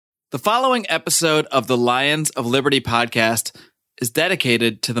The following episode of the Lions of Liberty podcast is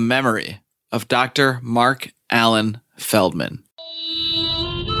dedicated to the memory of Dr. Marc Allan Feldman.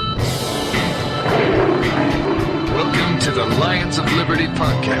 Welcome to the Lions of Liberty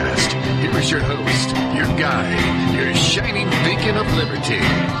podcast. Here is your host, your guide, your shining beacon of liberty.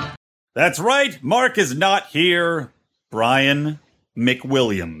 That's right. Mark is not here. Brian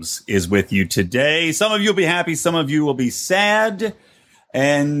McWilliams is with you today. Some of you will be happy. Some of you will be sad.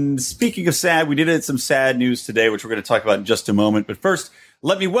 And speaking of sad, we did have some sad news today, which we're going to talk about in just a moment. But first,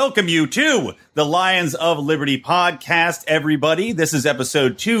 let me welcome you to the Lions of Liberty podcast, everybody. This is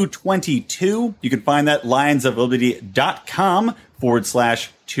episode 222. You can find that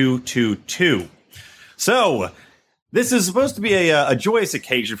lionsofliberty.com/222. So, this is supposed to be a joyous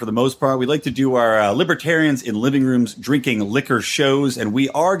occasion for the most part. We like to do our Libertarians in Living Rooms Drinking Liquor shows, and we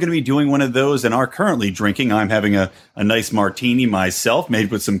are going to be doing one of those and are currently drinking. I'm having a nice martini myself,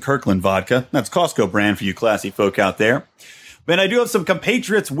 made with some Kirkland vodka. That's Costco brand for you classy folk out there. But I do have some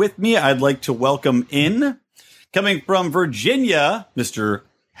compatriots with me I'd like to welcome in. Coming from Virginia, Mr.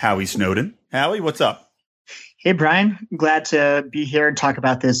 Howie Snowden. Howie, what's up? Hey, Brian. Glad to be here and talk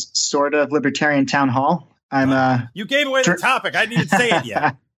about this sort of libertarian town hall. You gave away the topic. I didn't even say it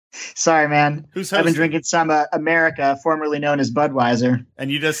yet. Sorry, man. Who's hosting? I've been drinking some America, formerly known as Budweiser.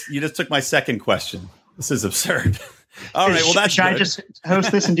 And you just took my second question. This is absurd. All right, well, that's Should I just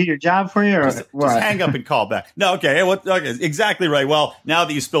host this and do your job for you? Or just hang up and call back. No, okay. Exactly right. Well, now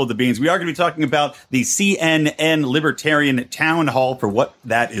that you spilled the beans, we are going to be talking about the CNN Libertarian Town Hall for what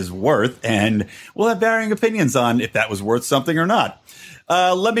that is worth. And we'll have varying opinions on if that was worth something or not.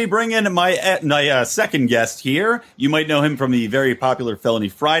 Let me bring in my second guest here. You might know him from the very popular Felony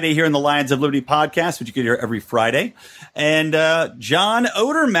Friday here in the Lions of Liberty podcast, which you can hear every Friday. And John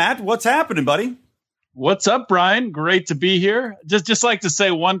Odermatt, what's happening, buddy? What's up, Brian? Great to be here. Just like to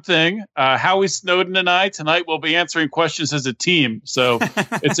say one thing. Howie Snowden and I tonight will be answering questions as a team. So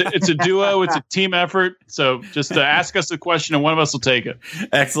it's a duo. It's a team effort. So just ask us a question and one of us will take it.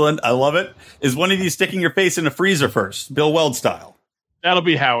 Excellent. I love it. Is one of you sticking your face in a freezer first, Bill Weld style? That'll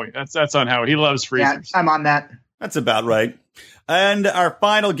be Howie. That's on Howie. He loves freezers. Yeah, I'm on that. That's about right. And our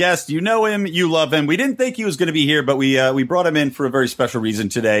final guest, you know him, you love him. We didn't think he was going to be here, but we brought him in for a very special reason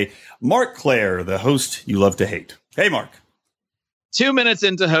today. Marc Clair, the host you love to hate. Hey, Mark. 2 minutes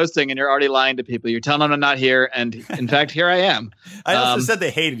into hosting and you're already lying to people. You're telling them I'm not here. And in fact, here I am. I also said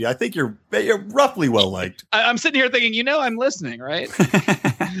they hated you. I think you're roughly well-liked. I'm sitting here thinking, I'm listening, right?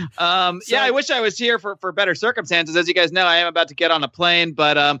 I wish I was here for better circumstances. As you guys know, I am about to get on a plane.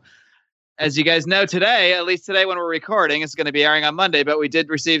 But as you guys know today, at least today when we're recording, it's going to be airing on Monday. But we did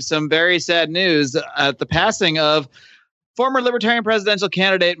receive some very sad news at the passing of former Libertarian presidential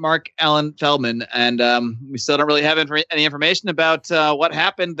candidate Marc Allan Feldman. And we still don't really have any information about what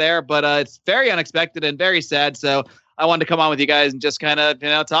happened there, but it's very unexpected and very sad. So I wanted to come on with you guys and just kind of,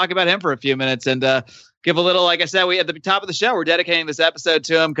 talk about him for a few minutes and give a little, like I said, we at the top of the show, we're dedicating this episode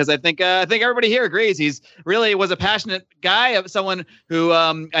to him because I think everybody here agrees he's really was a passionate guy, of someone who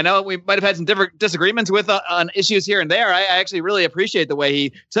I know we might have had some different disagreements with on issues here and there. I actually really appreciate the way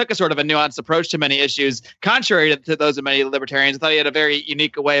he took a sort of a nuanced approach to many issues, contrary to those of many libertarians. I thought he had a very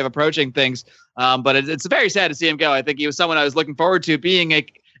unique way of approaching things, but it's very sad to see him go. I think he was someone I was looking forward to being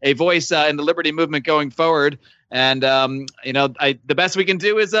a voice in the liberty movement going forward. And, the best we can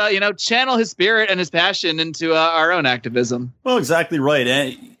do is, channel his spirit and his passion into our own activism. Well, exactly right.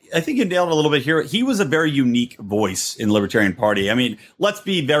 And I think you nailed it a little bit here. He was a very unique voice in the Libertarian Party. I mean, let's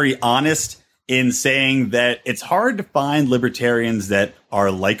be very honest in saying that it's hard to find libertarians that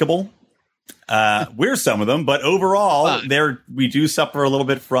are likable. We're some of them, but overall, we do suffer a little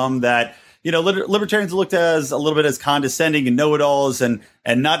bit from that. Libertarians are looked at as a little bit as condescending and know-it-alls and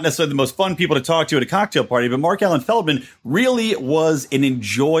not necessarily the most fun people to talk to at a cocktail party. But Marc Allan Feldman really was an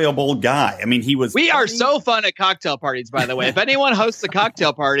enjoyable guy. I mean, he was. We are so fun at cocktail parties, by the way. If anyone hosts a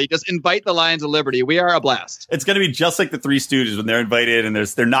cocktail party, just invite the Lions of Liberty. We are a blast. It's going to be just like the Three Stooges when they're invited and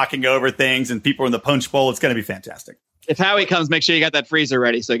they're knocking over things and people are in the punch bowl. It's going to be fantastic. If Howie comes, make sure you got that freezer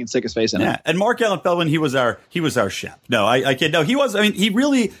ready so he can stick his face in it. Yeah, and Marc Allan Feldman, he was our chef. No, I kid. No, he was. I mean,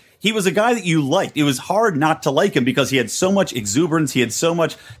 he was a guy that you liked. It was hard not to like him because he had so much exuberance. He had so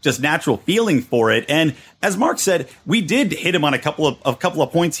much just natural feeling for it. And as Mark said, we did hit him on a couple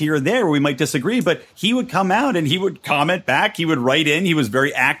of points here and there where we might disagree, but he would come out and he would comment back. He would write in. He was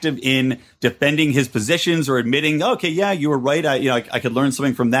very active in defending his positions or admitting, okay, yeah, you were right. I could learn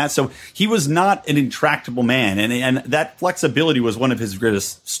something from that. So he was not an intractable man. And that flexibility was one of his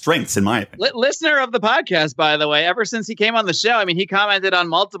greatest strengths, in my opinion. Listener of the podcast, by the way, ever since he came on the show, I mean, he commented on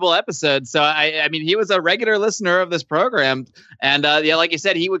multiple episodes. So, I mean, he was a regular listener of this program. And like you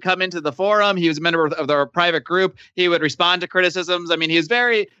said, he would come into the forum. He was a member of our private group. He would respond to criticisms. I mean, he was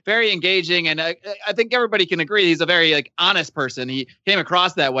very, very engaging. And I think everybody can agree he's a very honest person. He came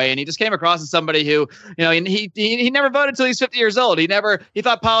across that way, and he just came across as somebody who, and he never voted until he's 50 years old. He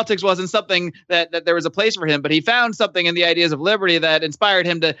thought politics wasn't something that there was a place for him, but he found something in the ideas of liberty that inspired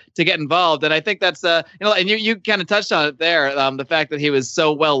him to get involved. And I think that's and you kind of touched on it there, the fact that he was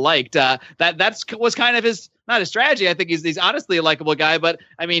so well liked. That was kind of his, not a strategy. I think he's honestly a likable guy, but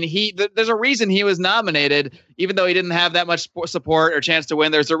I mean, there's a reason he was nominated, even though he didn't have that much support or chance to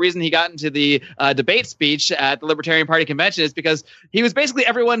win. There's a reason he got into the debate speech at the Libertarian Party convention, is because he was basically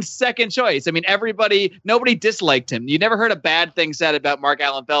everyone's second choice. I mean, nobody disliked him. You never heard a bad thing said about Marc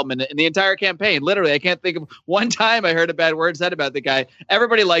Allan Feldman in the entire campaign. Literally, I can't think of one time I heard a bad word said about the guy.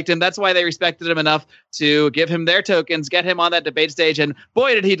 Everybody liked him. That's why they respected him enough to give him their tokens, get him on that debate stage, and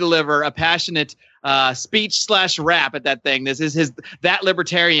boy, did he deliver a passionate speech/rap at that thing. This is that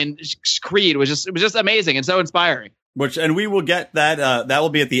libertarian creed was just amazing and so inspiring. And we will get that. That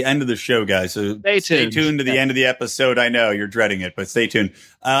will be at the end of the show, guys. So stay tuned to the end of the episode. I know you're dreading it, but stay tuned.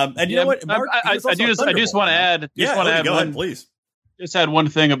 And you know what, Mark, I just want to add. Go ahead, please. Just add one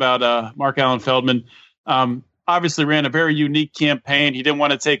thing about Marc Allan Feldman. Obviously, ran a very unique campaign. He didn't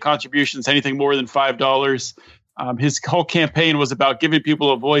want to take contributions anything more than $5. His whole campaign was about giving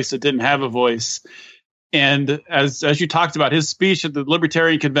people a voice that didn't have a voice. And as you talked about, his speech at the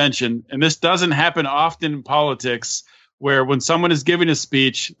Libertarian Convention, and this doesn't happen often in politics, where when someone is giving a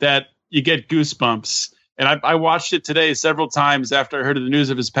speech that you get goosebumps. And I watched it today several times after I heard of the news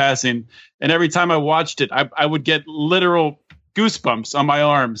of his passing. And every time I watched it, I would get literal goosebumps on my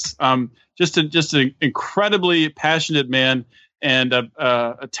arms. Just an incredibly passionate man, and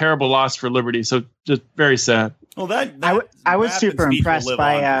a terrible loss for liberty. So just very sad. Well, I was super impressed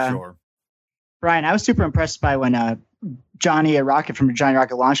by Brian. I was super impressed by when Johnny Rocket from Johnny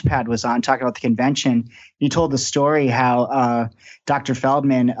Rocket Launchpad was on talking about the convention. He told the story how Dr.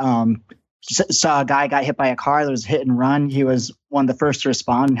 Feldman saw a guy got hit by a car. There was a hit and run. He was one of the first to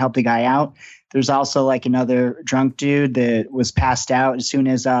respond and help the guy out. There's also another drunk dude that was passed out as soon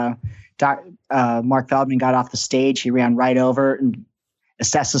as Marc Feldman got off the stage. He ran right over and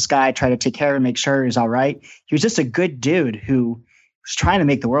assessed this guy, tried to take care of him, make sure he was all right. He was just a good dude who was trying to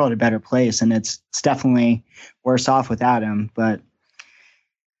make the world a better place, and it's definitely worse off without him. But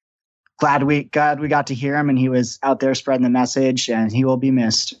glad we got to hear him, and he was out there spreading the message, and he will be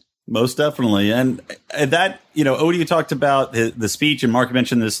missed. Most definitely. And that, Odie talked about the speech, and Mark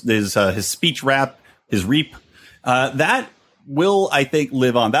mentioned his speech rap, his reap. That will, I think,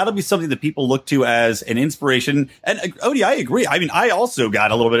 live on. That'll be something that people look to as an inspiration. And Odie, I agree. I mean, I also got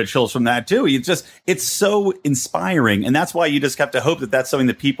a little bit of chills from that too. It's so inspiring. And that's why you just have to hope that that's something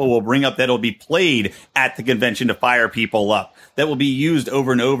that people will bring up, that'll be played at the convention to fire people up, that will be used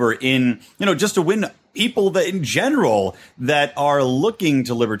over and over in, just to win people that in general that are looking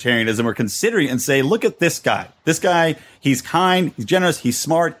to libertarianism or considering and say, look at this guy. This guy, he's kind, he's generous, he's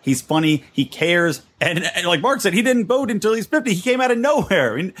smart, he's funny, he cares. And like Mark said, he didn't vote until he's 50. He came out of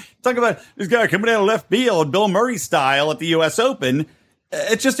nowhere. I mean, talk about this guy coming out of left field, Bill Murray style at the U.S. Open.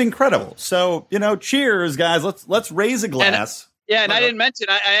 It's just incredible. So, cheers, guys. Let's raise a glass. And I didn't mention,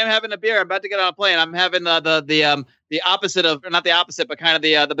 I am having a beer. I'm about to get on a plane. I'm having the opposite of, or not the opposite, but kind of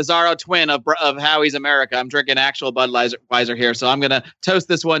the bizarro twin of Howie's America. I'm drinking actual Budweiser here, so I'm gonna toast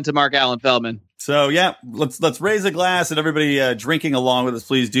this one to Marc Allan Feldman. So yeah, let's raise a glass, and everybody drinking along with us,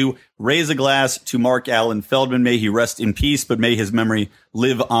 please do raise a glass to Marc Allan Feldman. May he rest in peace, but may his memory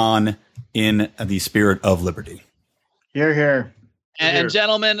live on in the spirit of liberty. Hear, hear. And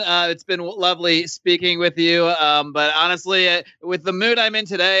gentlemen, it's been lovely speaking with you. But honestly, with the mood I'm in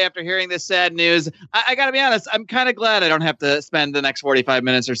today after hearing this sad news, I got to be honest, I'm kind of glad I don't have to spend the next 45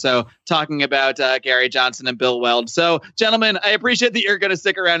 minutes or so talking about Gary Johnson and Bill Weld. So, gentlemen, I appreciate that you're going to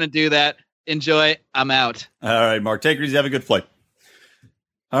stick around and do that. Enjoy. I'm out. All right, Mark. Take it easy. Have a good flight.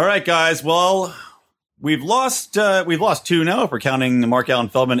 All right, guys. Well, we've lost two now if we're counting Marc Allan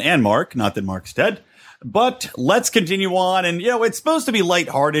Feldman and Mark. Not that Mark's dead. But let's continue on. And, it's supposed to be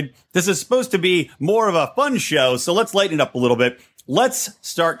lighthearted. This is supposed to be more of a fun show. So let's lighten it up a little bit. Let's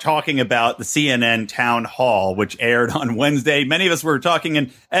start talking about the CNN Town Hall, which aired on Wednesday. Many of us were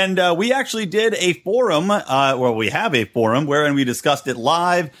talking, and we actually did a forum. We have a forum wherein we discussed it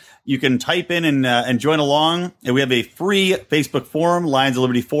live. You can type in and join along. And we have a free Facebook forum, Lions of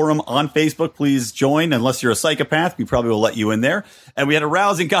Liberty Forum on Facebook. Please join. Unless you're a psychopath, we probably will let you in there. And we had a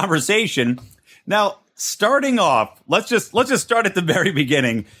rousing conversation. Now, starting off, let's just start at the very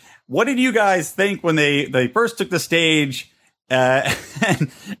beginning. What did you guys think when they first took the stage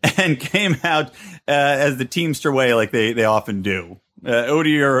and came out as the Teamster way like they often do?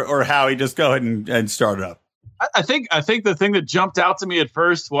 Odie or Howie, just go ahead and start it up. I think the thing that jumped out to me at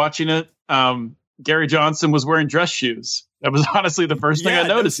first watching it, Gary Johnson was wearing dress shoes. That was honestly the first thing I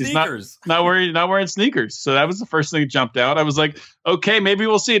noticed. He's not wearing sneakers. So that was the first thing that jumped out. I was like, okay, maybe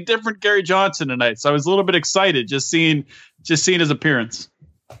we'll see a different Gary Johnson tonight. So I was a little bit excited just seeing his appearance.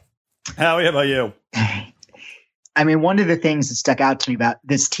 Howie, how about you? I mean, one of the things that stuck out to me about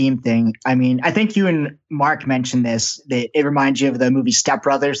this team thing, I mean, I think you and Mark mentioned this, that it reminds you of the movie Step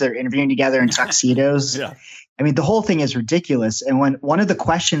Brothers. They're interviewing together in tuxedos. Yeah. I mean, the whole thing is ridiculous. And when one of the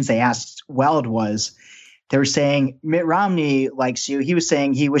questions they asked Weld was, they were saying, Mitt Romney likes you. He was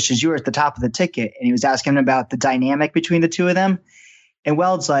saying he wishes you were at the top of the ticket. And he was asking him about the dynamic between the two of them. And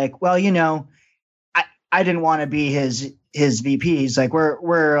Weld's like, well, you know, I didn't want to be his VP. He's like,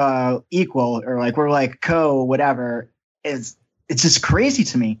 we're equal, or like, we're like whatever. It's just crazy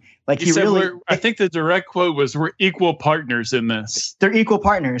to me. Like he really, I think the direct quote was, we're equal partners in this. They're equal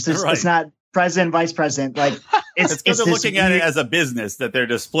partners. Right. It's not president, vice president. Like it's because they're looking at it as a business, that they're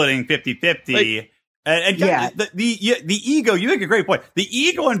just splitting 50-50. Like, and the ego, you make a great point. The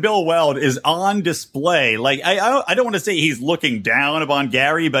ego in Bill Weld is on display. Like I don't want to say he's looking down upon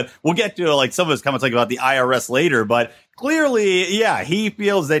Gary, but we'll get to like some of his comments like about the IRS later. But clearly, yeah, he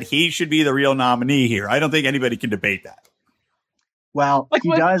feels that he should be the real nominee here. I don't think anybody can debate that. Well, like, he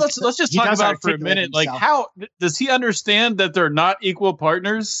does. Let's just talk about it for a minute. Himself. Like, how does he understand that they're not equal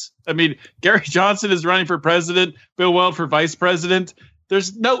partners? I mean, Gary Johnson is running for president, Bill Weld for vice president.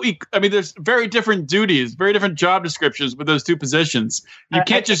 There's there's very different duties, very different job descriptions with those two positions. You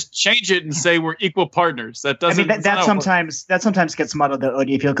can't just change it and say we're equal partners. That doesn't. That sometimes gets muddled. Though,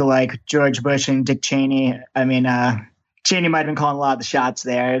 if you look at like George Bush and Dick Cheney, I mean, Cheney might have been calling a lot of the shots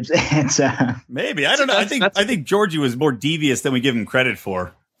there. It's maybe, I don't know. I think Georgie was more devious than we give him credit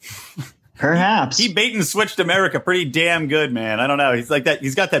for. Perhaps he bait and switched America pretty damn good, man. I don't know. He's like that.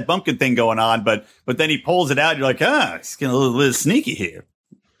 He's got that bumpkin thing going on, but then he pulls it out. And you're like, he's getting a little sneaky here.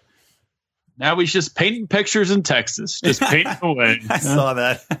 Now he's just painting pictures in Texas, just painting away. I saw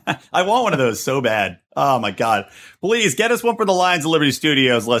that. I want one of those so bad. Oh my God! Please get us one for the Lions of Liberty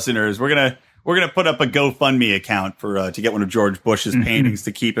Studios listeners. We're gonna put up a GoFundMe account for to get one of George Bush's paintings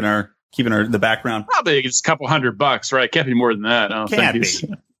to keep in the background. Probably just a couple $100, right? Can't be more than that. I don't think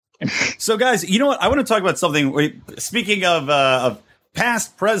be. So, guys, you know what? I want to talk about something. Speaking of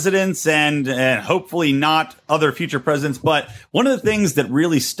past presidents and hopefully not other future presidents, but one of the things that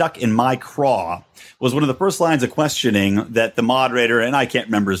really stuck in my craw was one of the first lines of questioning that the moderator, and I can't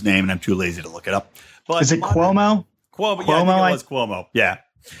remember his name, and I'm too lazy to look it up. But is it Cuomo? Cuomo, yeah, I think it was Cuomo. Yeah.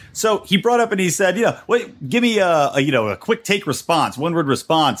 So he brought up and he said, wait, give me a quick take response, one word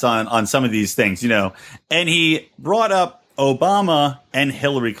response on some of these things, and he brought up Obama and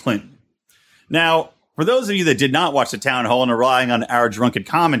Hillary Clinton. Now, for those of you that did not watch the town hall and are relying on our drunken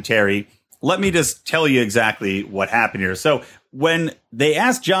commentary, let me just tell you exactly what happened here. So when they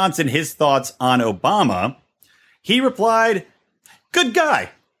asked Johnson his thoughts on Obama, he replied, good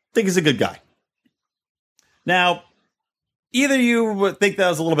guy. Think he's a good guy. Now, either you think that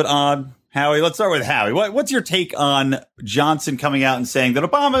was a little bit odd, Howie. Let's start with Howie. What's your take on Johnson coming out and saying that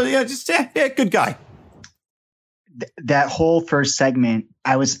Obama, good guy? That whole first segment,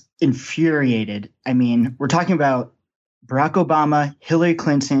 I was infuriated. I mean, we're talking about Barack Obama, Hillary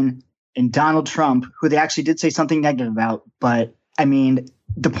Clinton, and Donald Trump, who they actually did say something negative about. But I mean,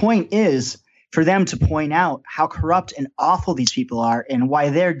 the point is for them to point out how corrupt and awful these people are and why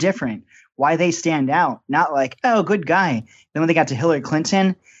they're different, why they stand out, not like, oh, good guy. Then when they got to Hillary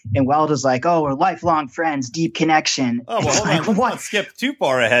Clinton, and Weld is like, oh, we're lifelong friends, deep connection. Oh, well, hold on. Let's not skip too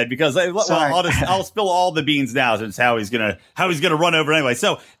far ahead because I'll spill all the beans now since how he's gonna run over anyway.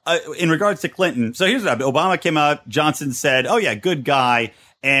 So in regards to Clinton, so here's what happened. Obama came out. Johnson said, oh, yeah, good guy.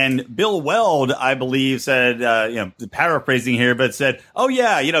 And Bill Weld, I believe, said, paraphrasing here, but said, "Oh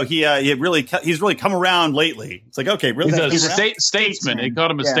yeah, he's really come around lately." It's like, okay, really, he's a statesman. He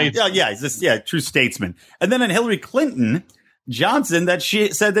called him a statesman. Yeah, he's true statesman. And then in Hillary Clinton, Johnson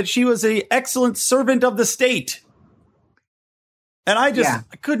she said that she was an excellent servant of the state, and I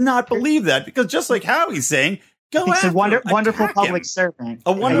could not believe that because just like Howie's saying, he's a wonderful public servant,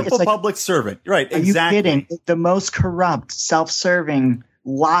 a wonderful public servant, right? Exactly. Are you kidding? The most corrupt, self-serving,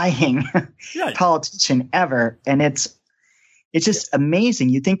 lying politician ever, and It's just amazing.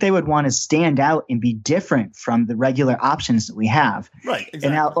 You'd think they would want to stand out and be different from the regular options that we have. Right. Exactly.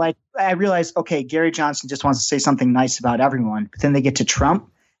 And now, like, I realized, okay, Gary Johnson just wants to say something nice about everyone, but then they get to Trump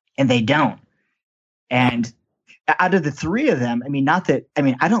and they don't. And out of the three of them,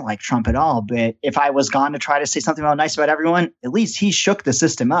 I don't like Trump at all, but if I was gone to try to say something nice about everyone, at least he shook the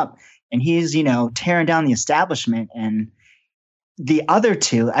system up and he's, tearing down the establishment. And the other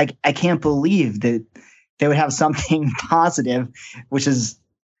two, I can't believe that they would have something positive, which is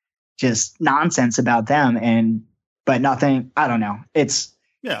just nonsense about them. But nothing, I don't know. It's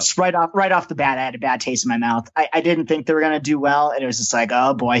right off the bat, I had a bad taste in my mouth. I didn't think they were going to do well. And it was just like,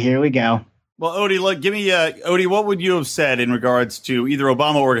 oh boy, here we go. Well, Odie, look, give me, Odie, what would you have said in regards to either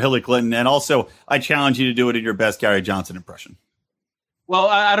Obama or Hillary Clinton? And also, I challenge you to do it in your best Gary Johnson impression. Well,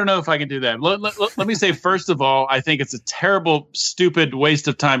 I don't know if I can do that. Let me say, first of all, I think it's a terrible, stupid, waste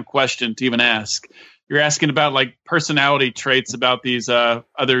of time question to even ask. You're asking about like personality traits about these other,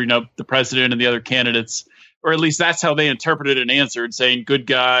 the president and the other candidates, or at least that's how they interpreted and answered, saying good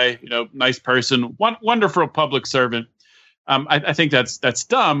guy, nice person, wonderful public servant. I think that's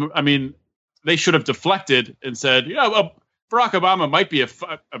dumb. I mean, they should have deflected and said, Barack Obama might be a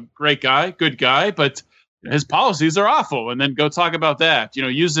great guy, good guy, but his policies are awful. And then go talk about that.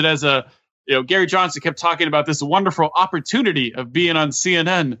 Use it as Gary Johnson kept talking about this wonderful opportunity of being on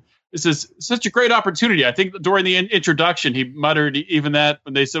CNN. This is such a great opportunity. I think during the introduction, he muttered even that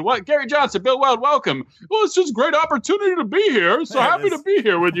when they said, "What, Gary Johnson, Bill Weld, welcome." Well, it's just a great opportunity to be here. So happy to be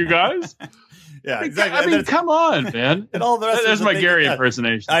here with you guys. Yeah, exactly. I mean, come on, man. And all the rest There's my Gary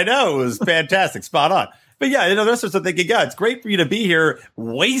impersonation. I know. It was fantastic. Spot on. But yeah, the rest of us are thinking, God, it's great for you to be here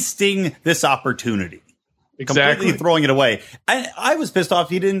wasting this opportunity. Exactly. Completely throwing it away. I was pissed off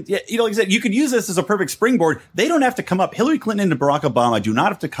he didn't, like I said, you could use this as a perfect springboard. They don't have to come up. Hillary Clinton and Barack Obama do not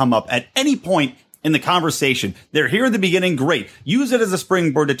have to come up at any point in the conversation. They're here at the beginning. Great. Use it as a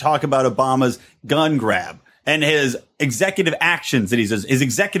springboard to talk about Obama's gun grab and his executive actions that he does, his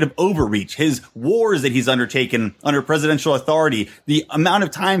executive overreach, his wars that he's undertaken under presidential authority, the amount of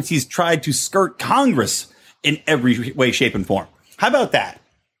times he's tried to skirt Congress in every way, shape, and form. How about that?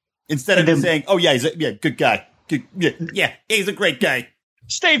 Instead of saying, "Oh yeah, he's a good guy. He's a great guy."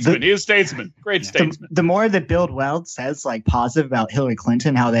 Statesman. He's a statesman. Great statesman. The more that Bill Weld says like positive about Hillary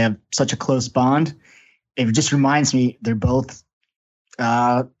Clinton, how they have such a close bond, it just reminds me they're both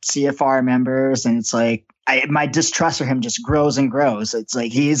CFR members, and it's like my distrust for him just grows and grows. It's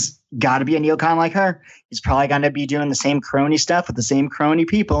like he's got to be a neocon like her. He's probably going to be doing the same crony stuff with the same crony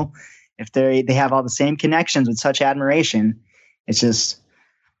people. If they have all the same connections with such admiration, it's just.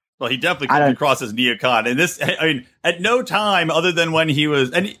 Well, he definitely comes across as neocon. And this, at no time other than when he was,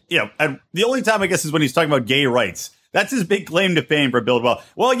 and the only time I guess is when he's talking about gay rights. That's his big claim to fame for Bill Weld.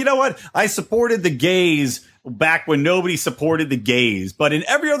 Well, you know what? I supported the gays back when nobody supported the gays. But in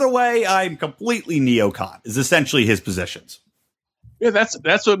every other way, I'm completely neocon, is essentially his positions. Yeah,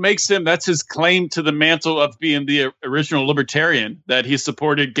 that's what makes him, that's his claim to the mantle of being the original libertarian, that he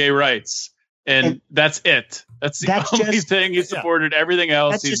supported gay rights. And that's it. That's the only thing he supported. Everything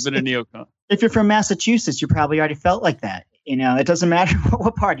else, he's been a neocon. If you're from Massachusetts, you probably already felt like that. it doesn't matter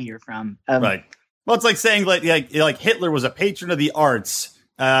what party you're from. Right. Well, it's like saying like Hitler was a patron of the arts.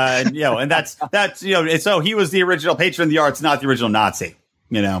 And that's so he was the original patron of the arts, not the original Nazi.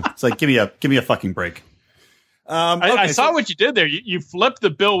 It's like give me a fucking break. I saw what you did there. You flipped the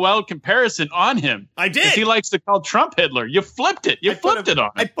Bill Weld comparison on him. I did. He likes to call Trump Hitler. You flipped it. I flipped it on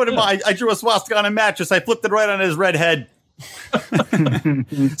him. I put him. I drew a swastika on a mattress. I flipped it right on his red head.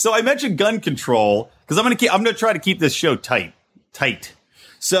 So I mentioned gun control because I'm gonna try to keep this show tight.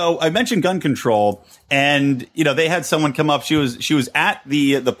 So I mentioned gun control, and they had someone come up. She was at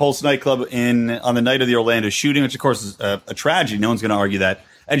the Pulse nightclub on the night of the Orlando shooting, which of course is a tragedy. No one's going to argue that.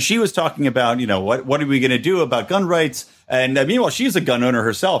 And she was talking about what are we going to do about gun rights? And meanwhile, she's a gun owner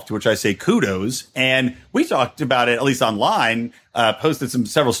herself, to which I say kudos. And we talked about it at least online. Posted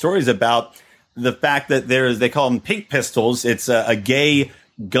several stories about the fact that they call them pink pistols. It's a gay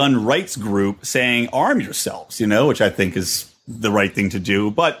gun rights group saying arm yourselves, which I think is the right thing to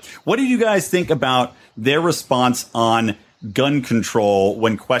do. But what do you guys think about their response on gun control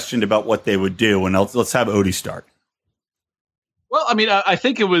when questioned about what they would do? And let's have Odie start. Well, I mean, I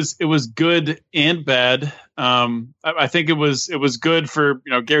think it was good and bad. I think it was good for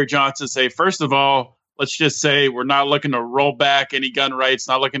Gary Johnson to say, first of all, let's just say we're not looking to roll back any gun rights,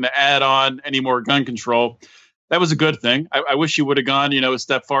 not looking to add on any more gun control. That was a good thing. I wish he would have gone, a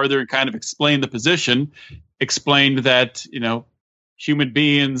step farther and kind of explained the position, explained that, human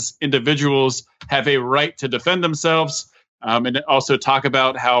beings, individuals have a right to defend themselves, and also talk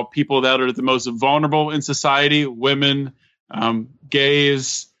about how people that are the most vulnerable in society, women,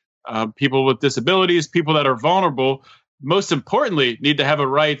 gays, people with disabilities, people that are vulnerable, most importantly, need to have a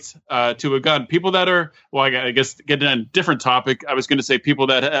right to a gun. People that are, well, I guess getting on a different topic, I was going to say people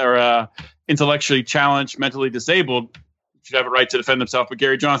that are intellectually challenged, mentally disabled, should have a right to defend themselves. But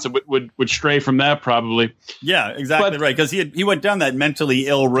Gary Johnson would stray from that probably. Yeah, exactly right. Because he went down that mentally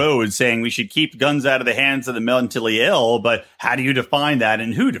ill road saying we should keep guns out of the hands of the mentally ill. But how do you define that,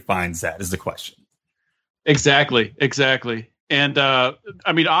 and who defines that is the question. Exactly. And I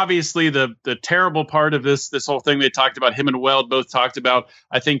mean, obviously, the terrible part of this whole thing they talked about, him and Weld both talked about.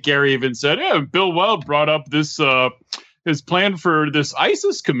 I think Gary even said, "Yeah, Bill Weld brought up this his plan for this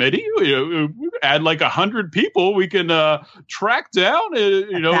ISIS committee. We add like 100 people. We can track down,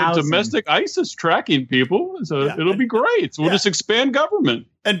 domestic ISIS tracking people. So it'll be great. So we'll just expand government."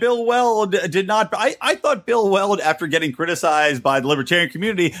 And Bill Weld did not. I thought Bill Weld, after getting criticized by the libertarian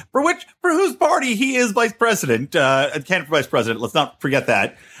community, for whose party he is vice president, candidate for vice president. Let's not forget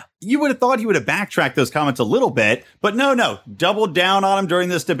that. You would have thought he would have backtracked those comments a little bit, but no, doubled down on him during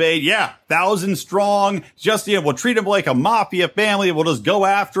this debate. Yeah, 1,000 strong. Just, we'll treat him like a mafia family. We'll just go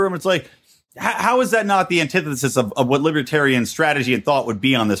after him. It's like, how is that not the antithesis of what libertarian strategy and thought would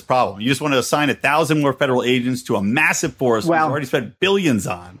be on this problem? You just want to assign 1,000 more federal agents to a massive force we've already spent billions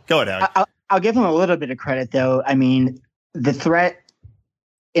on. Go ahead, Eric. I'll give him a little bit of credit, though. I mean, the threat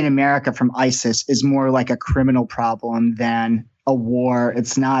in America from ISIS is more like a criminal problem than a war.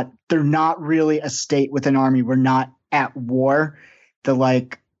 They're not really a state with an army. We're not at war. The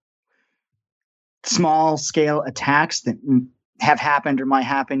small scale attacks that have happened or might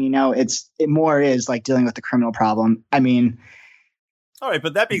happen, it more is like dealing with the criminal problem. I mean, all right,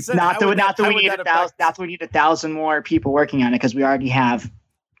 but that being said, not that we need 1,000 more people working on it, because we already have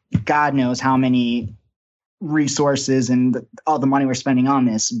God knows how many resources and all the money we're spending on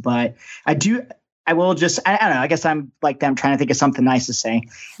this. But I don't know. I guess I'm like them trying to think of something nice to say.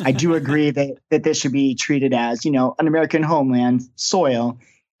 I do agree that this should be treated as, an American homeland soil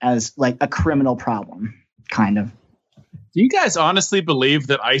as like a criminal problem, kind of. Do you guys honestly believe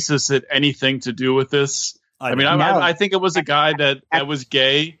that ISIS had anything to do with this? I think it was a guy that was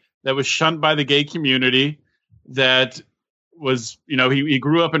gay, that was shunned by the gay community, that was, he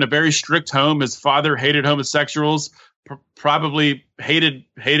grew up in a very strict home. His father hated homosexuals. Probably hated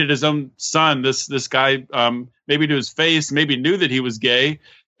his own son. This guy, maybe to his face, maybe knew that he was gay,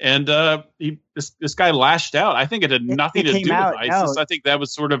 and this guy lashed out. I think it had nothing to do with ISIS. I think that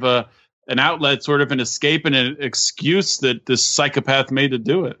was sort of an outlet, sort of an escape and an excuse that this psychopath made to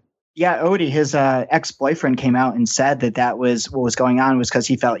do it. Yeah, Odie, his ex-boyfriend, came out and said that was what was going on, was because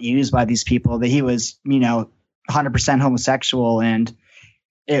he felt used by these people, that he was 100% homosexual, and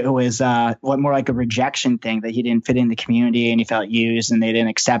it was more like a rejection thing, that he didn't fit in the community and he felt used and they didn't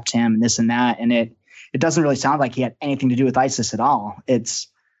accept him and this and that. And it doesn't really sound like he had anything to do with ISIS at all. It's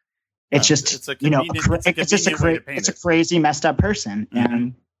just a crazy, messed up person.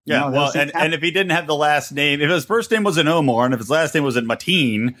 And and if he didn't have the last name, if his first name wasn't Omar and if his last name wasn't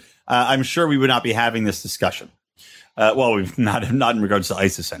Mateen, I'm sure we would not be having this discussion. We've not in regards to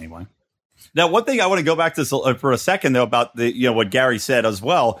ISIS anyway. Now, one thing I want to go back to for a second, though, about what Gary said as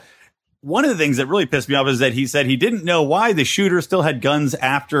well. One of the things that really pissed me off is that he said he didn't know why the shooter still had guns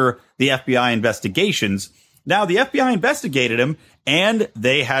after the FBI investigations. Now, the FBI investigated him, and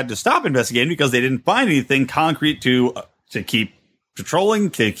they had to stop investigating because they didn't find anything concrete to keep patrolling,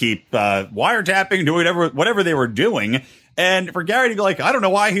 to keep wiretapping, doing whatever they were doing. And for Gary to be like, I don't know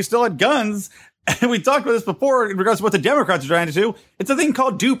why he still had guns. And we talked about this before in regards to what the Democrats are trying to do. It's a thing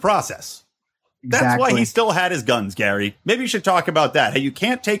called due process. That's why he still had his guns, Gary. Maybe you should talk about that. Hey, you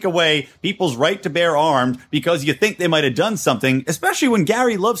can't take away people's right to bear arms because you think they might have done something, especially when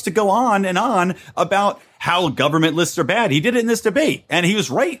Gary loves to go on and on about how government lists are bad. He did it in this debate, and he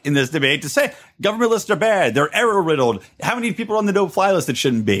was right in this debate to say government lists are bad. They're error-riddled. How many people are on the no-fly list that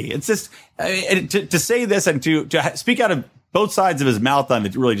shouldn't be? It's just to say this and to speak out of both sides of his mouth on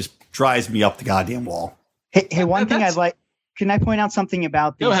it really just drives me up the goddamn wall. Hey, one thing I'd like, can I point out something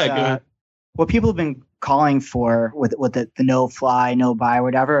about these? Go ahead. What people have been calling for with the no fly, no buy,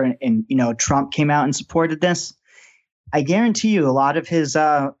 whatever, and Trump came out and supported this. I guarantee you a lot of his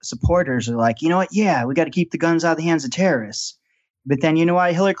supporters are like, you know what? Yeah, we got to keep the guns out of the hands of terrorists. But then you know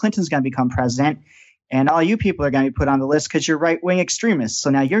what? Hillary Clinton's going to become president, and all you people are going to be put on the list because you're right-wing extremists. So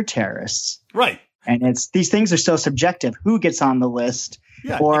now you're terrorists. Right. And these things are so subjective. Who gets on the list,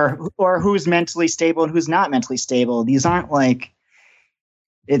 or who's mentally stable and who's not mentally stable? These aren't like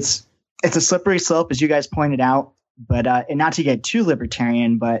it's a slippery slope, as you guys pointed out. But and not to get too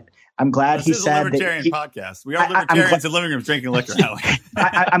libertarian, but I'm glad this he is said a libertarian that podcast. We are libertarians in living rooms drinking liquor.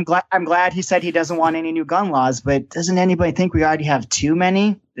 I'm glad he said he doesn't want any new gun laws, but doesn't anybody think we already have too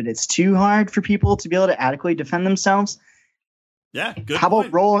many? That it's too hard for people to be able to adequately defend themselves? Yeah, good. How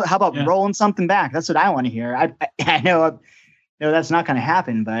about rolling something back? That's what I want to hear. I know that's not going to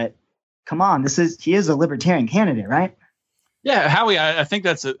happen, but come on, he is a libertarian candidate, right? Yeah, Howie, I think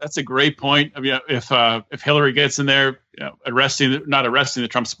that's a great point. I mean, if Hillary gets in there, not arresting the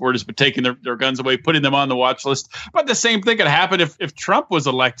Trump supporters, but taking their guns away, putting them on the watch list. But the same thing could happen if Trump was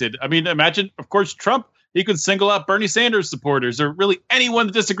elected. I mean, imagine, of course, Trump, he could single out Bernie Sanders supporters or really anyone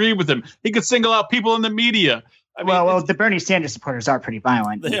that disagreed with him. He could single out people in the media. I mean, well, the Bernie Sanders supporters are pretty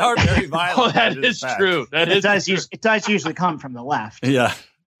violent. They are very violent. That is true. It does usually come from the left. Yeah.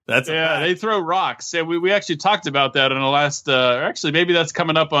 They throw rocks. Yeah, we actually talked about that in the last. Actually, maybe that's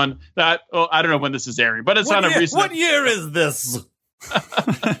coming up on that. Oh, I don't know when this is airing, but it's on a recent. What year is this?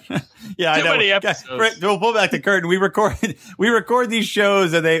 Yeah, Too I know. Many episodes. We'll pull back the curtain. We record these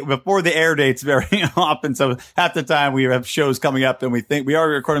shows and before the air dates very often. So half the time we have shows coming up and we think we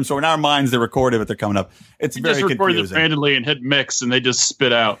already record them. So in our minds they're recorded, but they're coming up. It's very confusing. Just record them randomly and hit mix, and they just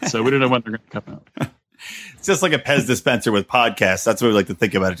spit out. So we don't know when they're going to come out. It's just like a Pez dispenser with podcasts. That's what we like to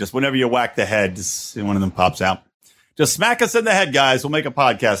think about it. Just whenever you whack the head, one of them pops out. Just smack us in the head, guys. We'll make a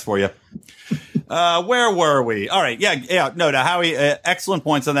podcast for you. Where were we? All right. Yeah. No, Howie, excellent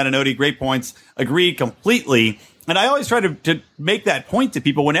points on that. Anody, great points. Agreed completely. And I always try to make that point to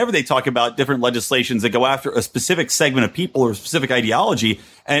people whenever they talk about different legislations that go after a specific segment of people or a specific ideology,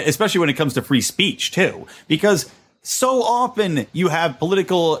 and especially when it comes to free speech, too. Because so often you have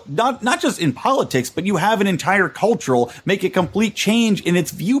political, not just in politics, but you have an entire cultural make a complete change in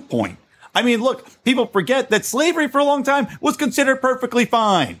its viewpoint. I mean, look, people forget that slavery for a long time was considered perfectly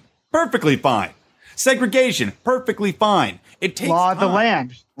fine. Perfectly fine. Segregation, perfectly fine. It takes law of the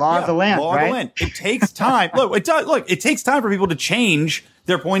land. Law of the land. It takes time. It takes time for people to change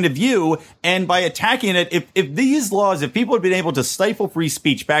their point of view. And by attacking it, if these laws, if people had been able to stifle free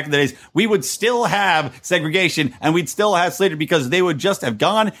speech back in the days, we would still have segregation and we'd still have slavery because they would just have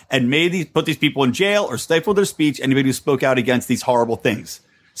gone and put these people in jail or stifled their speech, anybody who spoke out against these horrible things.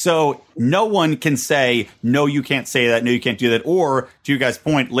 So no one can say, no, you can't say that. No, you can't do that. Or to you guys'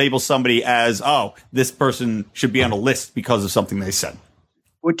 point, label somebody as, oh, this person should be on a list because of something they said.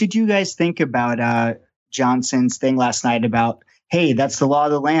 What did you guys think about Johnson's thing last night about, hey, that's the law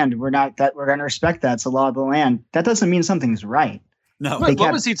of the land. We're going to respect that. It's the law of the land. That doesn't mean something's right. No.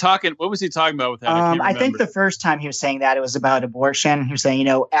 What was he talking about with that? I think the first time he was saying that, it was about abortion. He was saying,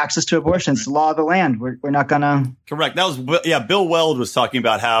 access to abortion is the law of the land. We're not going to. Correct. That was, Bill Weld was talking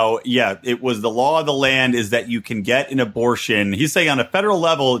about how, it was the law of the land is that you can get an abortion. He's saying on a federal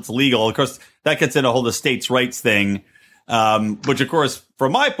level, it's legal. Of course, that gets into a whole the states' rights thing, which, of course,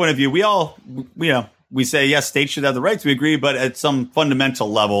 from my point of view, we say, yes, states should have the rights. We agree. But at some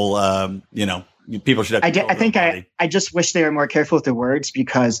fundamental level, people should have. I just wish they were more careful with their words,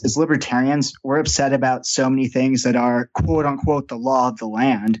 because as libertarians, we're upset about so many things that are quote unquote the law of the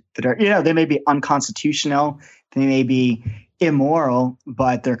land that are, they may be unconstitutional, they may be immoral,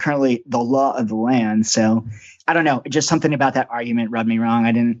 but they're currently the law of the land. So I don't know. Just something about that argument rubbed me wrong.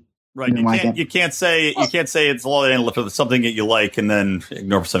 I didn't. Right. You can't say it's the law of the land for something that you like and then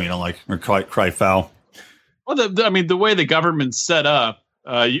ignore something you don't like or cry foul. Well, the way the government's set up,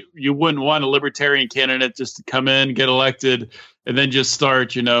 you wouldn't want a libertarian candidate just to come in, get elected, and then just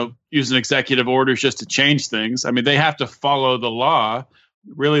start, using executive orders just to change things. I mean, they have to follow the law.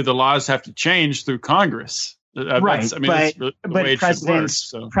 Really, the laws have to change through Congress. Right. But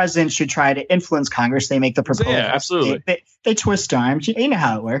presidents should try to influence Congress. They make the proposals. Yeah, absolutely. They twist arms. You know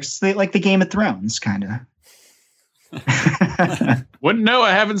how it works. They like the Game of Thrones, kind of. Wouldn't know.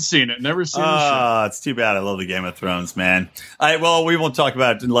 I haven't seen it. Never seen the show. It's too bad. I love the Game of Thrones, man. All right, well, we won't talk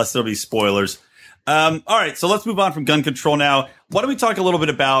about it unless there'll be spoilers. All right, so let's move on from gun control now. Why don't we talk a little bit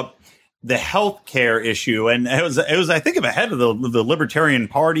about the health care issue? And it was I think ahead of the Libertarian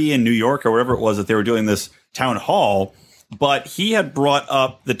Party in New York or wherever it was that they were doing this town hall. But he had brought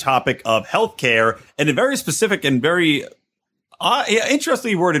up the topic of health care in a very specific and very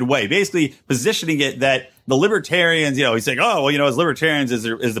interestingly worded way, basically positioning it that the libertarians, he's saying, as libertarians is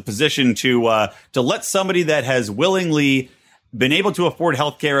the position to let somebody that has willingly been able to afford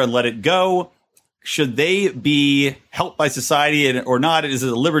healthcare and let it go. Should they be helped by society or not? Is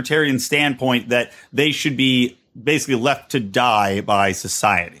it a libertarian standpoint that they should be basically left to die by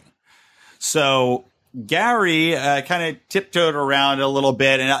society? So Gary kind of tiptoed around a little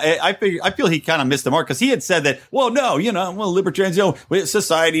bit, and I feel he kind of missed the mark because he had said that, well, no, libertarians,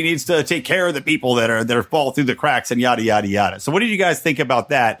 society needs to take care of the people that are fall through the cracks and yada yada yada. So, what did you guys think about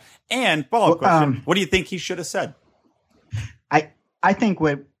that? And follow-up question: what do you think he should have said? I think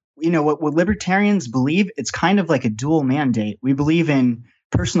what libertarians believe, it's kind of like a dual mandate. We believe in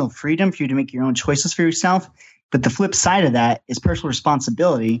personal freedom for you to make your own choices for yourself, but the flip side of that is personal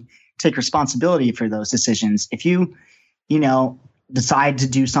responsibility. Take responsibility for those decisions. If you decide to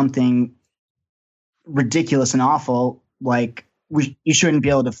do something ridiculous and awful, like you shouldn't be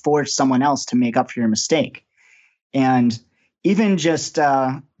able to force someone else to make up for your mistake. And even just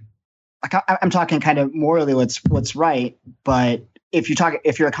I'm talking kind of morally what's right, but if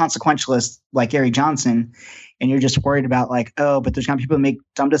you're a consequentialist like Gary Johnson and you're just worried about like, oh, but there's going to be people who make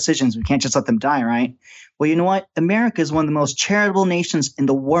dumb decisions, we can't just let them die, right? Well, you know what? America is one of the most charitable nations in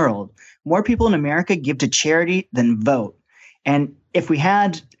the world. More people in America give to charity than vote. And if we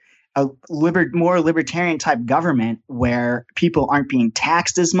had a more libertarian type government where people aren't being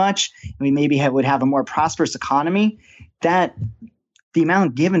taxed as much, and we maybe would have a more prosperous economy, that the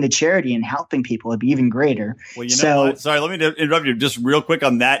amount given to charity and helping people would be even greater. Well, you know what? Sorry, let me interrupt you just real quick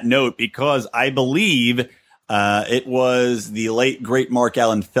on that note, because I believe it was the late, great Marc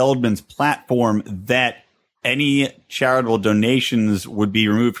Allan Feldman's platform that any charitable donations would be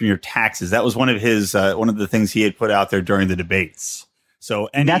removed from your taxes. That was one of the things he had put out there during the debates. So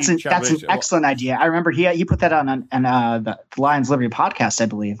that's an excellent idea. I remember he put that on the Lions Liberty podcast, I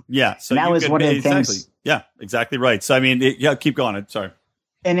believe. Yeah. So that was one of the things. Yeah, exactly right. So I mean, keep going. Sorry.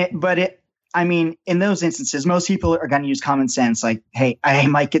 In those instances, most people are going to use common sense. Like, hey, I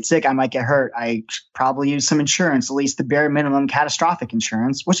might get sick. I might get hurt. I should probably use some insurance, at least the bare minimum catastrophic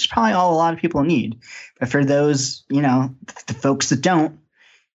insurance, which is probably all a lot of people need. But for those, the folks that don't,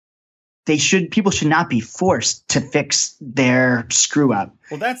 people should not be forced to fix their screw up.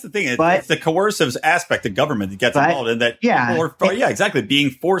 Well, that's the thing. It's the coercive aspect of government that gets involved in that. People are, exactly, being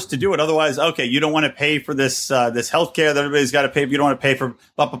forced to do it. Otherwise, okay, you don't want to pay for this health care that everybody's got to pay. If you don't want to pay for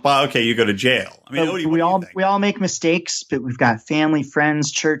blah, blah, blah, okay, you go to jail. I mean, we all make mistakes, but we've got family,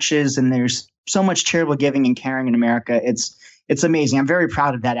 friends, churches, and there's so much charitable giving and caring in America. It's amazing. I'm very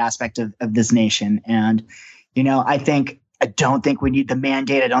proud of that aspect of this nation. And, I don't think we need the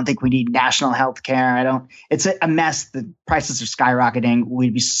mandate. I don't think we need national health care. It's a mess. The prices are skyrocketing.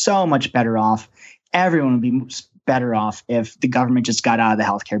 We'd be so much better off. Everyone would be better off if the government just got out of the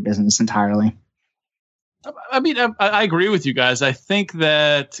healthcare business entirely. I mean, I agree with you guys. I think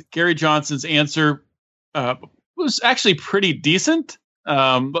that Gary Johnson's answer was actually pretty decent.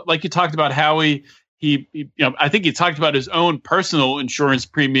 But like you talked about how I think he talked about his own personal insurance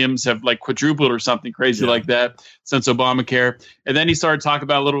premiums have like quadrupled or something crazy like that since Obamacare. And then he started talking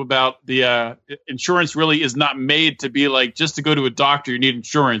about a little about the insurance really is not made to be like just to go to a doctor, you need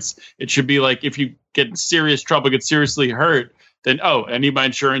insurance. It should be like if you get in serious trouble, get seriously hurt, then, I need my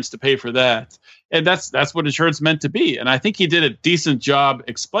insurance to pay for that. And that's what insurance meant to be. And I think he did a decent job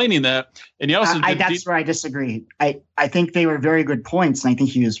explaining that. And he also that's where I disagree. I think they were very good points, and I think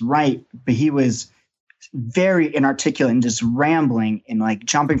he was right, but he was very inarticulate and just rambling and like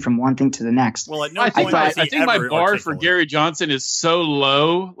jumping from one thing to the next. Well, at no point I think my bar for Gary Johnson is so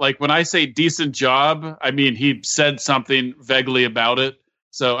low. Like when I say decent job, I mean he said something vaguely about it.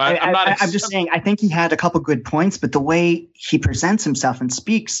 So I'm just saying I think he had a couple good points, but the way he presents himself and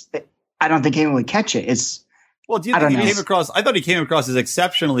speaks, I don't think anyone would catch it. Well, do you think he came across? I thought he came across as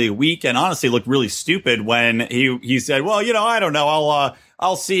exceptionally weak and honestly looked really stupid when he said, "Well, I don't know.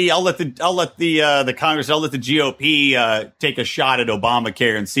 I'll see. I'll let the Congress. I'll let the GOP take a shot at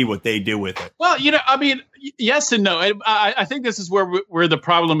Obamacare and see what they do with it." Well, I mean, yes and no. I think this is where the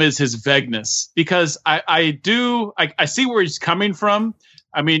problem is his vagueness, because I see where he's coming from.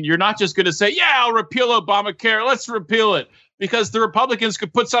 I mean, you're not just going to say, "Yeah, I'll repeal Obamacare. Let's repeal it." Because the Republicans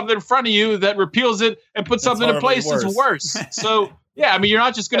could put something in front of you that repeals it and put something in place that's worse. So, yeah, I mean, you're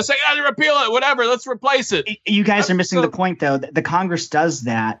not just going to say, repeal it, whatever, let's replace it. You guys are missing the point, though. The Congress does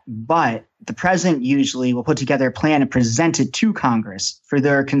that, but the president usually will put together a plan and present it to Congress for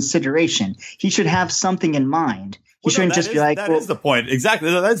their consideration. He should have something in mind. He shouldn't just be like, that is the point.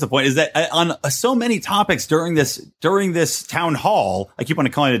 Exactly. That is the point, is that on so many topics during this town hall, I keep on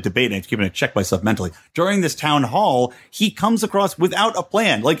calling it a debate and I keep on to check myself mentally. During this town hall, he comes across without a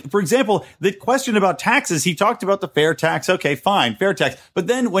plan. Like, for example, the question about taxes, he talked about the fair tax. Okay, fine, fair tax. But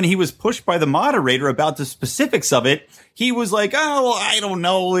then when he was pushed by the moderator about the specifics of it, he was like, "Oh, well, I don't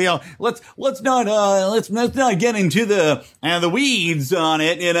know. Let's not get into the weeds on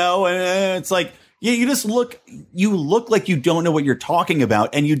it. It's like, you look like you don't know what you're talking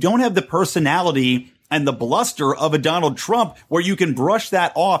about, and you don't have the personality and the bluster of a Donald Trump, where you can brush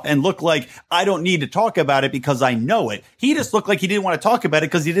that off and look like, I don't need to talk about it because I know it. He just looked like he didn't want to talk about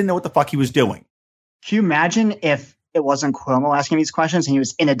it because he didn't know what the fuck he was doing. Can you imagine if it wasn't Cuomo asking these questions and he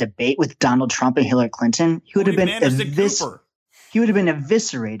was in a debate with Donald Trump and Hillary Clinton? He would have been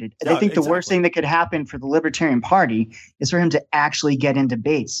eviscerated. And I think the worst thing that could happen for the Libertarian Party is for him to actually get in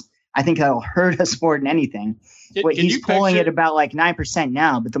debates. I think that'll hurt us more than anything. He's polling at about like 9%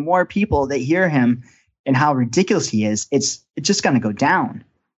 now, but the more people that hear him and how ridiculous he is, it's just going to go down.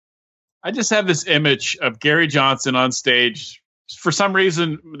 I just have this image of Gary Johnson on stage. For some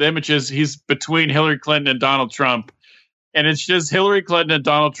reason, the image is he's between Hillary Clinton and Donald Trump. And it's just Hillary Clinton and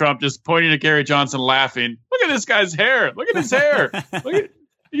Donald Trump just pointing at Gary Johnson laughing. Look at this guy's hair. Look at his hair.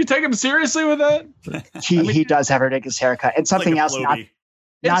 You take him seriously with that? He does have a ridiculous haircut. And something else.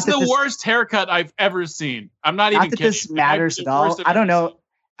 It's the worst haircut I've ever seen. I'm not even kidding. This matters at all. I don't know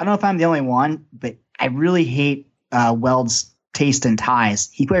if I'm the only one, but I really hate Weld's taste in ties.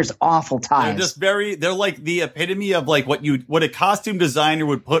 He wears awful ties. They're like the epitome of like what a costume designer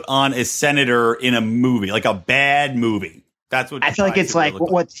would put on a senator in a movie, like a bad movie. That's what I feel like it's like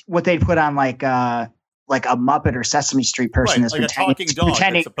what they put on like a Muppet or Sesame Street person right, that's like a talking dog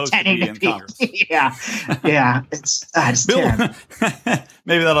that's supposed to be in Congress. yeah. It's terrible.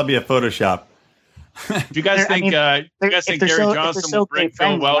 Maybe that'll be a Photoshop. Do you guys think Gary Johnson will bring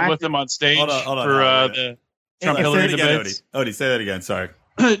Bill Weld with him on stage for the Trump Hillary debates? Odie, say that again. Sorry.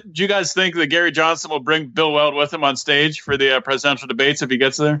 Do you guys think that Gary Johnson will bring Bill Weld with him on stage for the presidential debates if he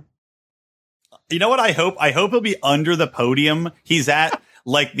gets there? You know what I hope? I hope he'll be under the podium he's at,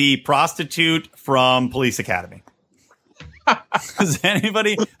 like the prostitute from Police Academy. Does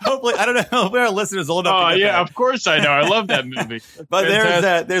anybody? Hopefully, I don't know. Hopefully, our listeners old enough. Oh yeah, of course I know. I love that movie.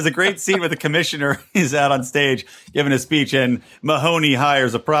 But there's a great scene where the commissioner is out on stage giving a speech, and Mahoney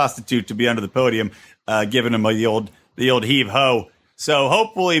hires a prostitute to be under the podium, giving him the old heave ho. So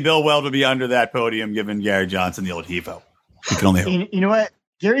hopefully, Bill Weld will be under that podium, giving Gary Johnson the old heave ho. You can only hope. You know what?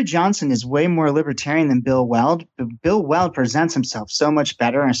 Gary Johnson is way more libertarian than Bill Weld, but Bill Weld presents himself so much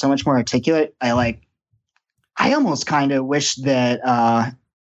better and so much more articulate. I almost kind of wish that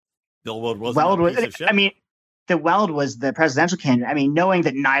Bill Weld was. I mean, that Weld was the presidential candidate. I mean, knowing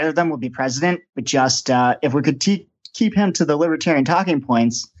that neither of them would be president, but just if we could keep him to the libertarian talking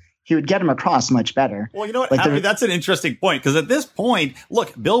points, he would get him across much better. Well, you know what? That's an interesting point, because at this point,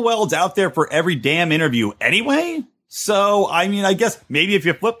 look, Bill Weld's out there for every damn interview anyway. So, I mean, I guess maybe if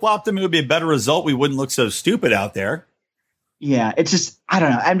you flip-flopped him, it would be a better result. We wouldn't look so stupid out there. Yeah, it's just, I don't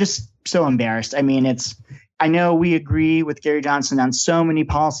know. I'm just so embarrassed. I mean, I know we agree with Gary Johnson on so many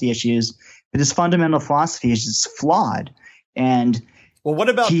policy issues, but his fundamental philosophy is just flawed. And well, what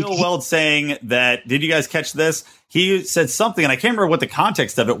about Bill Weld saying that? Did you guys catch this? He said something, and I can't remember what the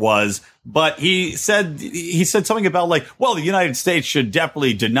context of it was, but he said something about like, well, the United States should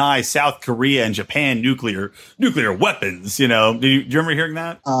definitely deny South Korea and Japan nuclear weapons. You know, do you remember hearing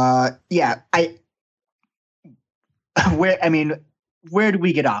that? Yeah. Where do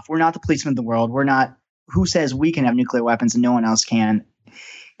we get off? We're not the policemen of the world. We're not. Who says we can have nuclear weapons and no one else can?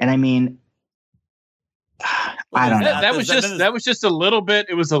 And I mean, I don't know. That was just a little bit.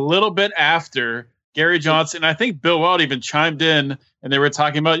 It was a little bit after Gary Johnson. I think Bill Weld even chimed in, and they were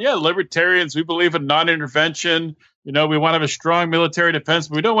talking about, libertarians, we believe in non-intervention. You know, we want to have a strong military defense,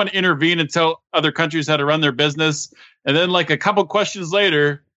 but we don't want to intervene and tell other countries how to run their business. And then like a couple questions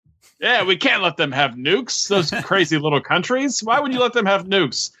later, we can't let them have nukes. Those crazy little countries. Why would you let them have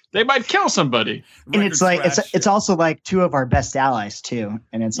nukes? They might kill somebody. And it's like it's also like two of our best allies too.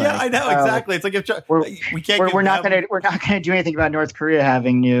 And it's I know exactly. It's like if we're not gonna do anything about North Korea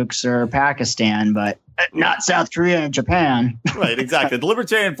having nukes or Pakistan, but not South Korea and Japan. Right, exactly. The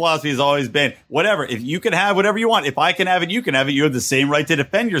libertarian philosophy has always been whatever. If you can have whatever you want, if I can have it, you can have it. You have the same right to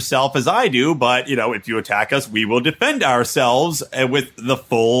defend yourself as I do. But if you attack us, we will defend ourselves with the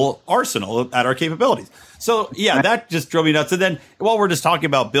full arsenal at our capabilities. So, that just drove me nuts. And then while we're just talking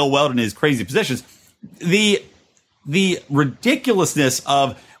about Bill Weld and his crazy positions, the ridiculousness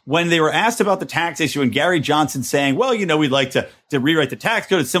of when they were asked about the tax issue and Gary Johnson saying, well, we'd like to rewrite the tax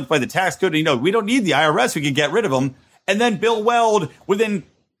code and simplify the tax code. And, we don't need the IRS. We can get rid of them. And then Bill Weld, within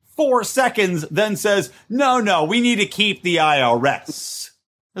 4 seconds, then says, no, we need to keep the IRS.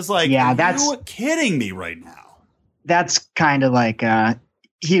 It's like, are you kidding me right now? That's kind of like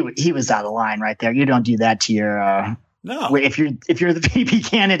he was out of line right there. You don't do that to your no. If you're the VP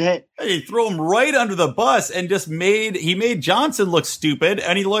candidate. He threw him right under the bus and just made Johnson look stupid,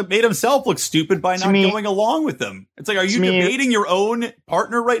 and he made himself look stupid by not going along with them. It's like, are you debating your own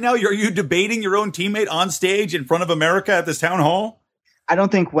partner right now? Are you debating your own teammate on stage in front of America at this town hall? I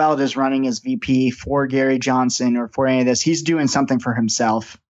don't think Weld is running as VP for Gary Johnson or for any of this. He's doing something for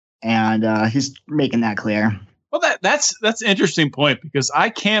himself, and he's making that clear. Well, that's an interesting point, because I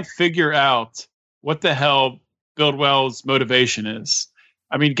can't figure out what the hell Bill Weld's motivation is.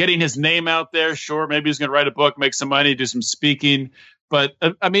 I mean, getting his name out there, sure, maybe he's going to write a book, make some money, do some speaking. But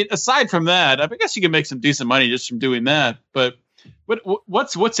I mean, aside from that, I guess you can make some decent money just from doing that. But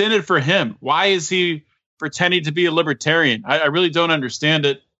what's in it for him? Why is he pretending to be a libertarian? I really don't understand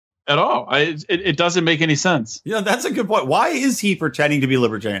it at all. It doesn't make any sense. Yeah, that's a good point. Why is he pretending to be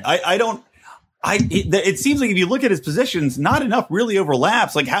libertarian? It seems like if you look at his positions, not enough really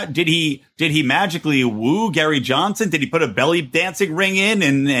overlaps. Like, how did he magically woo Gary Johnson? Did he put a belly dancing ring in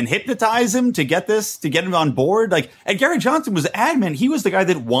and hypnotize him to get him on board? Like, and Gary Johnson was adamant. He was the guy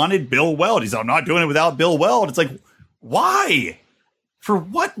that wanted Bill Weld. He's, I'm not doing it without Bill Weld. It's like, why? For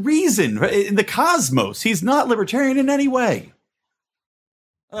what reason? In the cosmos, he's not libertarian in any way.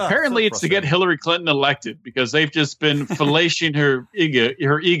 Apparently, it's to get Hillary Clinton elected, because they've just been fellatiing her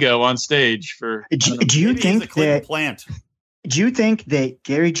ego on stage for. Do you think that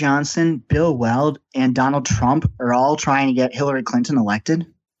Gary Johnson, Bill Weld, and Donald Trump are all trying to get Hillary Clinton elected?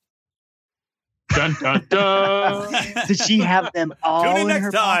 Dun, dun, dun. Did she have them all? Tune in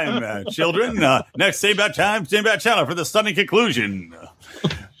next time, children. Next, same bad time, same bad channel for the stunning conclusion.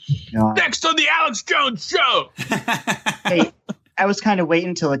 Next on the Alex Jones Show. Hey, I was kind of waiting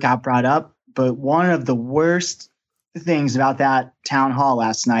until it got brought up, but one of the worst things about that town hall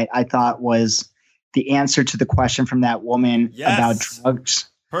last night, I thought, was the answer to the question from that woman about drugs.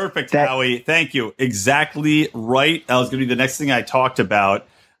 Perfect, Howie. Thank you. Exactly right. That was going to be the next thing I talked about.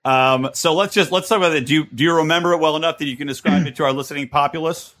 So let's talk about it. Do you remember it well enough that you can describe it to our listening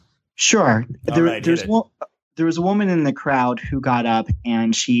populace? Sure. There was a woman in the crowd who got up,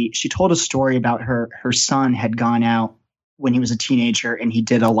 and she told a story about her son had gone out when he was a teenager, and he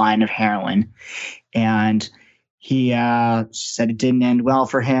did a line of heroin, and she said it didn't end well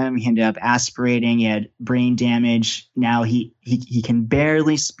for him. He ended up aspirating. He had brain damage. Now he can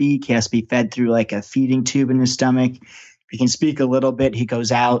barely speak. He has to be fed through like a feeding tube in his stomach. He can speak a little bit. He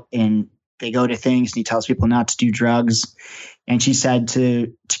goes out and they go to things, and he tells people not to do drugs. And she said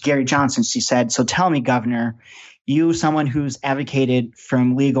to Gary Johnson, she said, "So tell me, Governor, you, someone who's advocated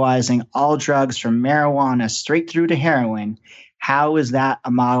from legalizing all drugs from marijuana straight through to heroin, how is that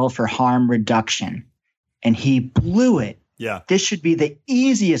a model for harm reduction?" And he blew it. Yeah. This should be the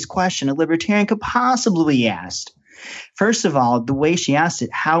easiest question a libertarian could possibly ask. First of all, the way she asked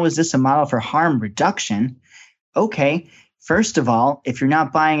it, how is this a model for harm reduction? Okay, first of all, if you're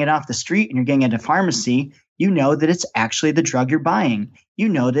not buying it off the street and you're getting it at a pharmacy, you know that it's actually the drug you're buying. You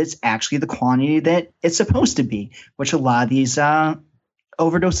know that it's actually the quantity that it's supposed to be, which a lot of these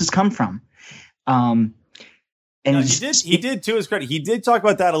overdoses come from. And he did, to his credit, he did talk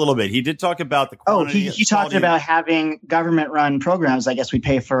about that a little bit. He did talk about the quantity. He talked about having government-run programs, I guess we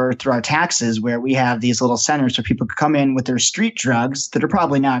pay for through our taxes, where we have these little centers where people could come in with their street drugs that are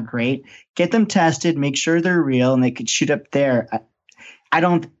probably not great, get them tested, make sure they're real, and they could shoot up there. I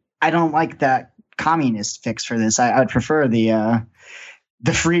don't like that communist fix for this. I would prefer the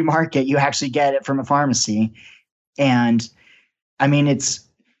free market. You actually get it from a pharmacy. And I mean, it's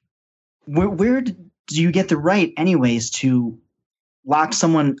where do you get the right anyways to lock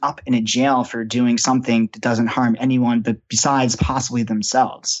someone up in a jail for doing something that doesn't harm anyone but besides possibly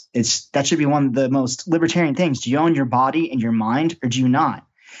themselves? That should be one of the most libertarian things. Do you own your body and your mind, or do you not?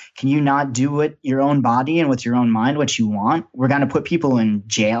 Can you not do with your own body and with your own mind what you want? We're going to put people in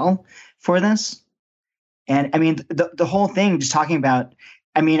jail for this? And I mean, the whole thing, just talking about,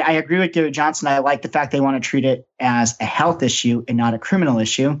 I mean, I agree with Gary Johnson. I like the fact they want to treat it as a health issue and not a criminal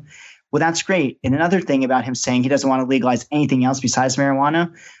issue. Well, that's great. And another thing about him saying he doesn't want to legalize anything else besides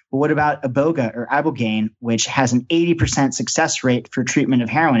marijuana. Well, what about Iboga or Ibogaine, which has an 80% success rate for treatment of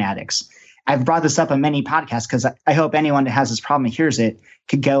heroin addicts? I've brought this up on many podcasts because I hope anyone that has this problem and hears it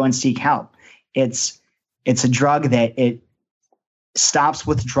could go and seek help. It's a drug that it stops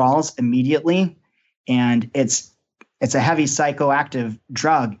withdrawals immediately, and it's a heavy psychoactive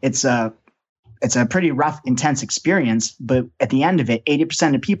drug. It's a pretty rough, intense experience, but at the end of it,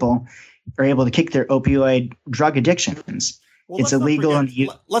 80% of people are able to kick their opioid drug addictions. Well, it's illegal.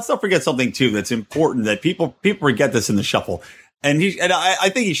 Let's not forget something too that's important that people forget this in the shuffle. And I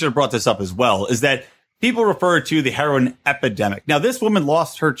think he should have brought this up as well, is that people refer to the heroin epidemic. Now, this woman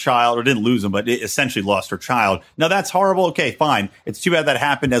lost her child, or didn't lose him, but essentially lost her child. Now, that's horrible. Okay, fine. It's too bad that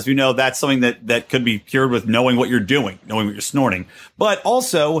happened. As we know, that's something that could be cured with knowing what you're doing, knowing what you're snorting. But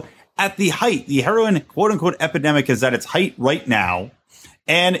also, at the height, the heroin quote-unquote epidemic is at its height right now,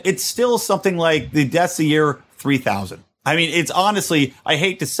 and it's still something like the deaths a year, 3,000. I mean, it's honestly, I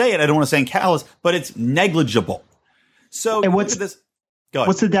hate to say it, I don't want to say callous, but it's negligible. So and what's this? Go ahead.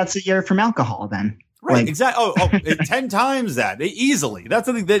 What's the deaths a year from alcohol then? Right, like, exactly. 10 times that easily. That's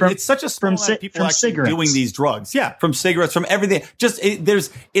something that it's such a small amount of people actually cigarettes. Doing these drugs. Yeah, from cigarettes, from everything. Just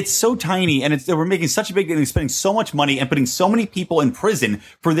it's so tiny, and we're making such a big thing, spending so much money and putting so many people in prison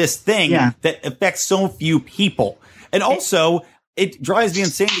for this thing that affects so few people. And also, it drives me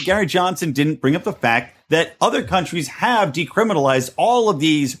insane that Gary Johnson didn't bring up the fact that other countries have decriminalized all of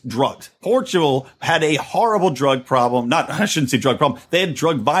these drugs. Portugal had a horrible drug problem. I shouldn't say drug problem. They had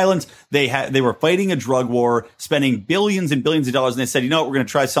drug violence. They were fighting a drug war, spending billions and billions of dollars. And they said, you know what? We're going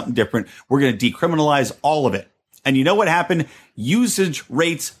to try something different. We're going to decriminalize all of it. And you know what happened? Usage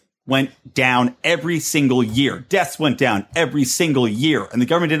rates went down every single year. Deaths went down every single year. And the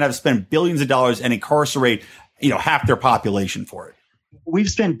government didn't have to spend billions of dollars and incarcerate, half their population for it. We've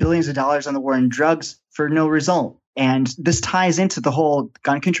spent billions of dollars on the war on drugs for no result. And this ties into the whole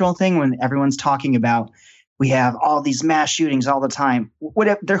gun control thing when everyone's talking about we have all these mass shootings all the time.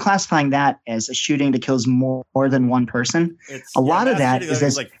 They're classifying that as a shooting that kills more than one person. A lot of that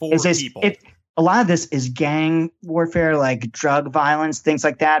is like four people. A lot of this is gang warfare, like drug violence, things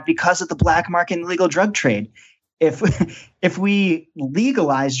like that, because of the black market and illegal drug trade. If we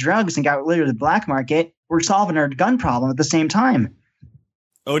legalize drugs and got rid of the black market, we're solving our gun problem at the same time.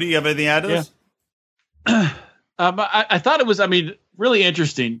 Odie, you have anything to add to this? I thought it was, really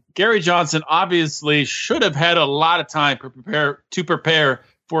interesting. Gary Johnson obviously should have had a lot of time to prepare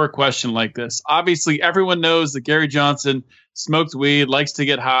for a question like this. Obviously, everyone knows that Gary Johnson smokes weed, likes to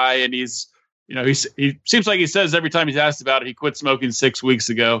get high, and he seems like he says every time he's asked about it, he quit smoking 6 weeks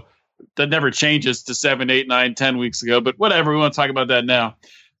ago. That never changes to 7, 8, 9, 10 weeks ago. But whatever, we won't talk about that now.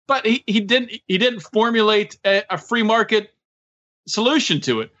 But he didn't formulate a free market solution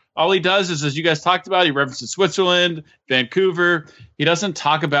to it. All he does is, as you guys talked about, he references Switzerland, Vancouver. He doesn't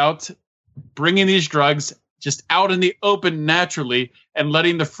talk about bringing these drugs just out in the open naturally and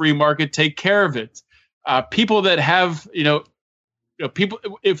letting the free market take care of it. People that have, people,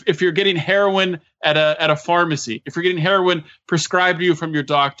 if you're getting heroin at a pharmacy, if you're getting heroin prescribed to you from your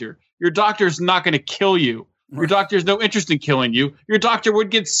doctor's not going to kill you. Your doctor's no interest in killing you. Your doctor would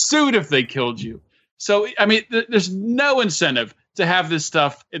get sued if they killed you. So, there's no incentive to have this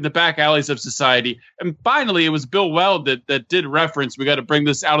stuff in the back alleys of society. And finally, it was Bill Weld that did reference, we got to bring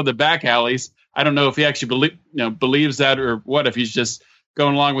this out of the back alleys. I don't know if he actually believes that or what, if he's just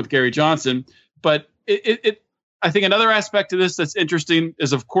going along with Gary Johnson. But I think another aspect of this that's interesting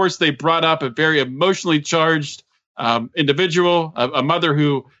is, of course, they brought up a very emotionally charged individual, a mother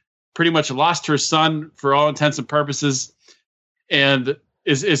who pretty much lost her son for all intents and purposes, and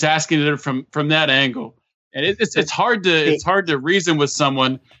is asking it from that angle. And it's hard to reason with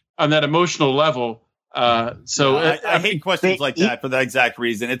someone on that emotional level. I hate questions like that for that exact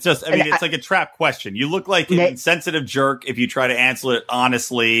reason. It's just, it's like a trap question. You look like an insensitive jerk if you try to answer it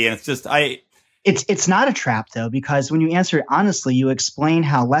honestly. And it's just, It's not a trap though, because when you answer it honestly, you explain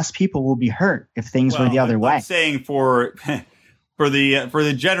how less people will be hurt if things were the other way. I'm saying for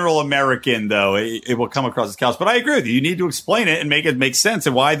the general American, though, it will come across as callous. But I agree with you. You need to explain it and make it make sense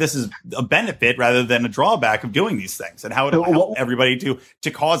and why this is a benefit rather than a drawback of doing these things and how it will help everybody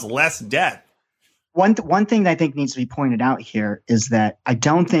to cause less death. One thing that I think needs to be pointed out here is that I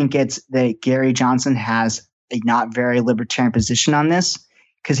don't think it's that Gary Johnson has a not very libertarian position on this,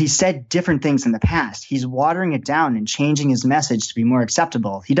 because he said different things in the past. He's watering it down and changing his message to be more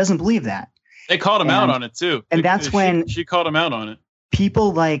acceptable. He doesn't believe that. They called him out on it too. And that's when she called him out on it.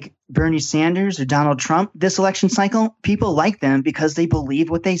 People like Bernie Sanders or Donald Trump this election cycle, people like them because they believe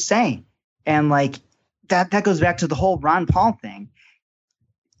what they say. And like that goes back to the whole Ron Paul thing.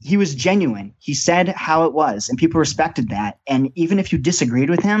 He was genuine. He said how it was and people respected that. And even if you disagreed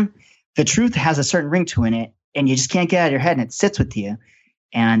with him, the truth has a certain ring to it and you just can't get out of your head and it sits with you.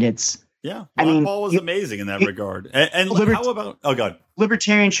 And it's Ron Paul was amazing in that regard. And how about God?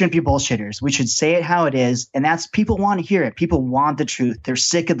 Libertarians shouldn't be bullshitters. We should say it how it is, and that's people want to hear it. People want the truth. They're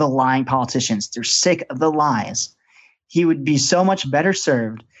sick of the lying politicians. They're sick of the lies. He would be so much better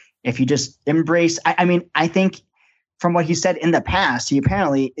served if you just embrace. I think from what he said in the past, he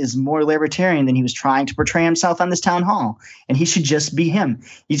apparently is more libertarian than he was trying to portray himself on this town hall. And he should just be him.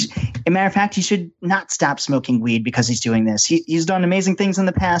 As a matter of fact, he should not stop smoking weed because he's doing this. He's done amazing things in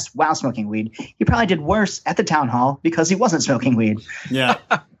the past while smoking weed. He probably did worse at the town hall because he wasn't smoking weed. Yeah.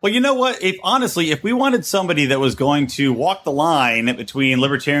 Well, you know what? If we wanted somebody that was going to walk the line between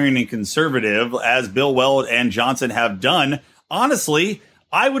libertarian and conservative, as Bill Weld and Johnson have done, honestly,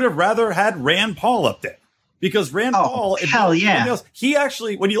 I would have rather had Rand Paul up there. Because Rand Paul, hell yeah. He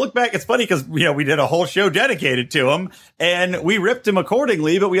actually, when you look back, it's funny because, we did a whole show dedicated to him and we ripped him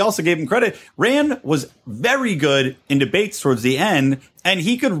accordingly, but we also gave him credit. Rand was very good in debates towards the end, and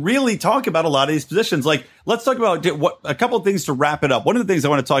he could really talk about a lot of these positions. Like, let's talk about a couple of things to wrap it up. One of the things I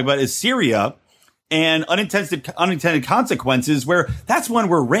want to talk about is Syria and unintended consequences, where that's one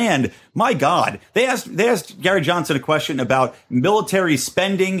where Rand, my God, they asked Gary Johnson a question about military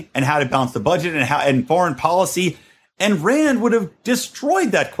spending and how to balance the budget and foreign policy. And Rand would have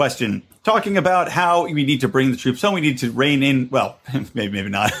destroyed that question, talking about how we need to bring the troops home. We need to rein in. Well, maybe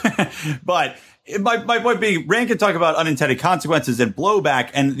not. But my point being, Rand can talk about unintended consequences and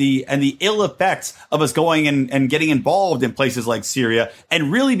blowback and the ill effects of us going and getting involved in places like Syria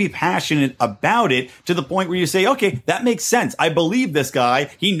and really be passionate about it to the point where you say, okay, that makes sense. I believe this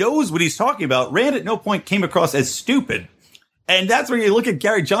guy. He knows what he's talking about. Rand at no point came across as stupid. And that's where you look at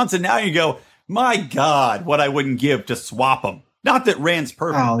Gary Johnson now and you go, my God, what I wouldn't give to swap him. Not that Rand's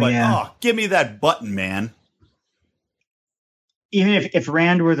perfect, give me that button, man. Even if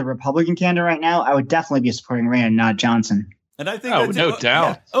Rand were the Republican candidate right now, I would definitely be supporting Rand, not Johnson. And I think no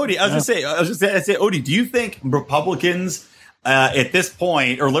doubt. Yeah. Odie, I was just gonna say, Odie, do you think Republicans at this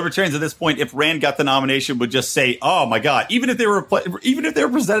point, or Libertarians at this point, if Rand got the nomination, would just say, "Oh my God," even if they were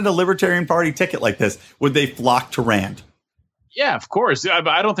presented a Libertarian Party ticket like this, would they flock to Rand? Yeah, of course.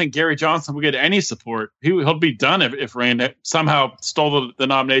 I don't think Gary Johnson would get any support. He'll be done if Rand somehow stole the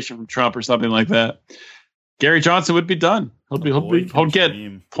nomination from Trump or something like that. Gary Johnson would be done. He'll get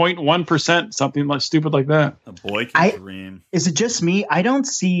 0.1%, something like stupid like that. A boy can dream. Is it just me? I don't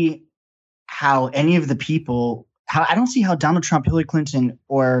see how any of the people. I don't see how Donald Trump, Hillary Clinton,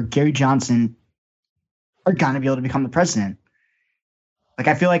 or Gary Johnson are going to be able to become the president. Like,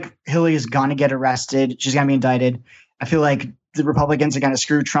 I feel like Hillary is going to get arrested. She's going to be indicted. I feel like the Republicans are going to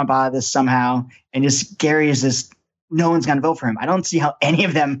screw Trump out of this somehow, and just Gary is just. No one's going to vote for him. I don't see how any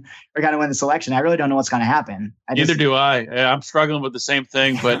of them are going to win this election. I really don't know what's going to happen. Neither do I. I'm struggling with the same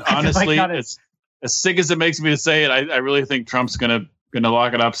thing, but honestly, it's as sick as it makes me to say it. I really think Trump's going to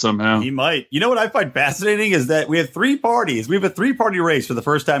lock it up somehow. He might. You know what I find fascinating is that we have three parties. We have a 3-party race for the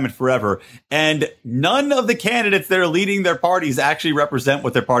first time in forever, and none of the candidates that are leading their parties actually represent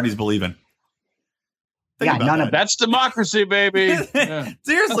what their parties believe in. None of that's democracy, baby. Yeah.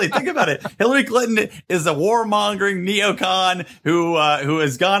 Seriously, think about it. Hillary Clinton is a warmongering neocon who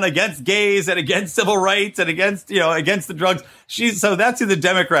has gone against gays and against civil rights and against the drugs. So that's who the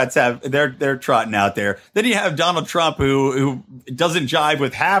Democrats have. They're trotting out there. Then you have Donald Trump who doesn't jive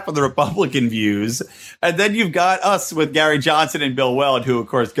with half of the Republican views, and then you've got us with Gary Johnson and Bill Weld, who of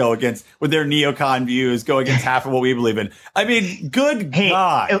course go against with their neocon views, go against half of what we believe in. I mean, good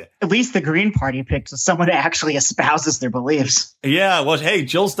God. At least the Green Party picked someone who actually espouses their beliefs. Yeah, well, hey,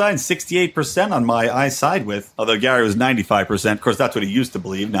 Jill Stein's 68% on my I side with, although Gary was 95%. Of course, that's what he used to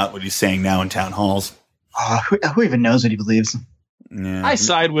believe, not what he's saying now in town halls. Who even knows what he believes? Yeah. I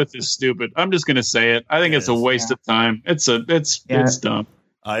side with is stupid. I'm just going to say it. I think it's a waste of time. It's dumb.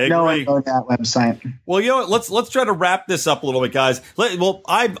 I agree. No one knows that website. Well, let's try to wrap this up a little bit, guys.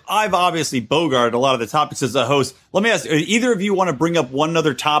 I've obviously bogarted a lot of the topics as a host. Let me ask, either of you want to bring up one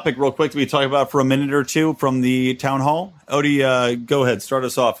other topic real quick that we talk about for a minute or two from the town hall? Odie, go ahead. Start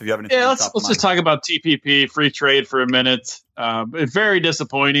us off if you have anything. Yeah, let's just talk about TPP, free trade for a minute. Very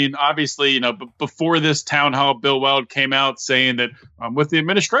disappointing. Obviously, before this town hall, Bill Weld came out saying that I'm with the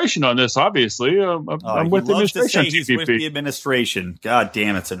administration on this. Obviously, I'm with the administration. He's with the administration. God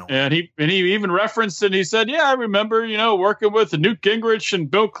damn, it's annoying. And he even referenced it. And he said, "Yeah, I remember, working with Newt Gingrich and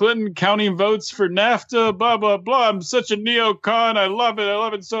Bill Clinton, counting votes for NAFTA. Blah blah blah. I'm such a neocon. I love it. I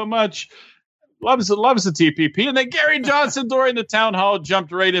love it so much." Loves the TPP. And then Gary Johnson during the town hall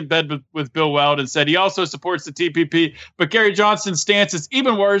jumped right in bed with Bill Weld and said he also supports the TPP. But Gary Johnson's stance is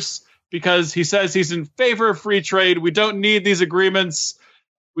even worse because he says he's in favor of free trade. We don't need these agreements.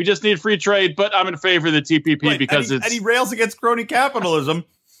 We just need free trade. But I'm in favor of the TPP because and he rails against crony capitalism.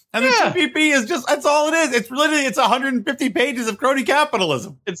 And the TPP is that's all it is. It's 150 pages of crony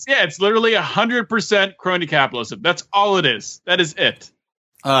capitalism. It's literally 100% crony capitalism. That's all it is. That is it.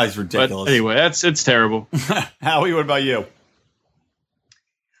 Oh, it's ridiculous. But anyway, it's terrible. Howie, what about you?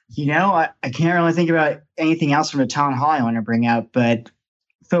 I can't really think about anything else from the town hall I want to bring out, but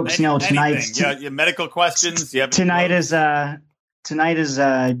folks, tonight. Yeah, medical questions. Tonight is June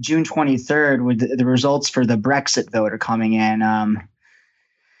 23rd with the results for the Brexit vote are coming in. I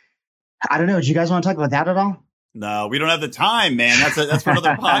don't know. Do you guys want to talk about that at all? No, we don't have the time, man. That's for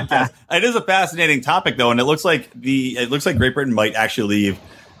another podcast. It is a fascinating topic, though, and it looks like Great Britain might actually leave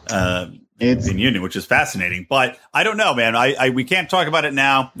the European Union, which is fascinating. But I don't know, man. We can't talk about it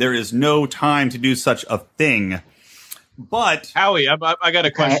now. There is no time to do such a thing. But Howie, I got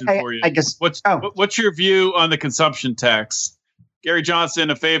a question for you. I guess what's your view on the consumption tax? Gary Johnson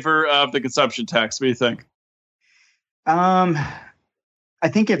in favor of the consumption tax. What do you think? I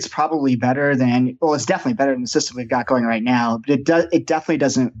think it's probably better than, well, it's definitely better than the system we've got going right now, but it definitely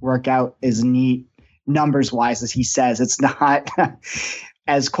doesn't work out as neat numbers wise as he says. It's not,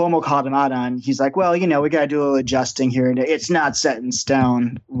 as Cuomo called him out on, he's like, well, we got to do a little adjusting here. And it's not set in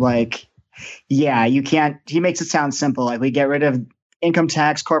stone. Like, yeah, you can't, he makes it sound simple. Like we get rid of income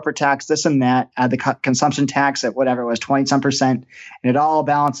tax, corporate tax, this and that, the consumption tax at whatever it was, 20% and it all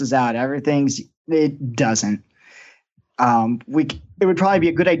balances out. It doesn't. It would probably be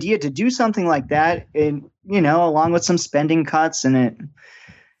a good idea to do something like that, and along with some spending cuts. And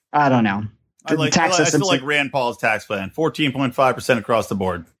I don't know. I still like Rand Paul's tax plan, 14.5% across the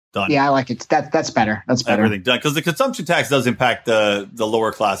board. Done. Yeah, I like it. That's better. That's better. Everything done, because the consumption tax does impact the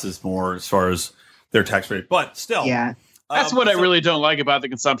lower classes more as far as their tax rate. But still, yeah. That's what I really don't like about the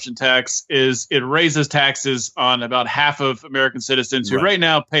consumption tax is it raises taxes on about half of American citizens who right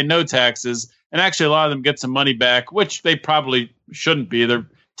now pay no taxes. And actually, a lot of them get some money back, which they probably shouldn't be. They're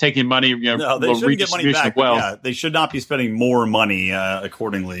taking money, no, they shouldn't get money back. Yeah, they should not be spending more money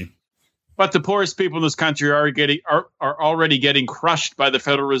accordingly. But the poorest people in this country are already getting crushed by the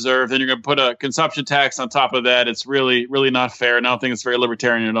Federal Reserve. Then you're going to put a consumption tax on top of that. It's really, really not fair. And I don't think it's very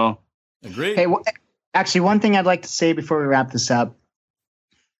libertarian at all. Agreed. Hey, actually, one thing I'd like to say before we wrap this up.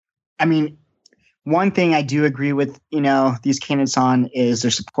 I mean, one thing I do agree with, these candidates on is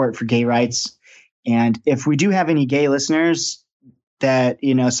their support for gay rights. And if we do have any gay listeners that,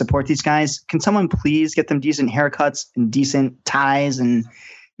 support these guys, can someone please get them decent haircuts and decent ties and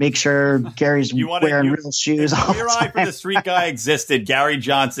make sure Gary's wearing real shoes all the time? Your Eye for the Street guy existed. Gary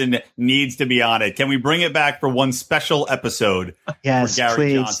Johnson needs to be on it. Can we bring it back for one special episode? Yes, for Gary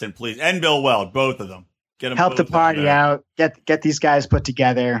please. Johnson, please. And Bill Weld, both of them. Get them help the party out. Get these guys put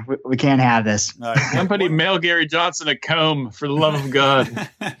together. We can't have this. All right. Somebody mail Gary Johnson a comb, for the love of God.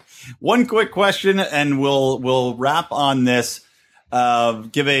 One quick question, and we'll wrap on this.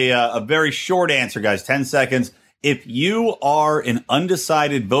 Give a very short answer, guys. 10 seconds. If you are an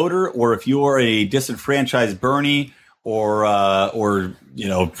undecided voter, or if you are a disenfranchised Bernie or a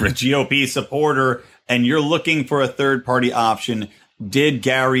GOP supporter, and you're looking for a third party option, did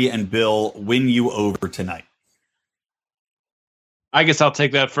Gary and Bill win you over tonight? I guess I'll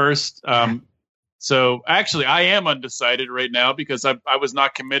take that first. So actually, I am undecided right now because I was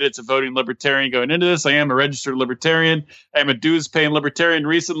not committed to voting Libertarian going into this. I am a registered Libertarian. I am a dues-paying Libertarian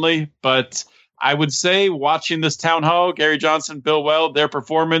recently, but I would say watching this town hall, Gary Johnson, Bill Weld, their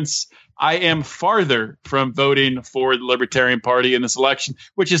performance, I am farther from voting for the Libertarian Party in this election,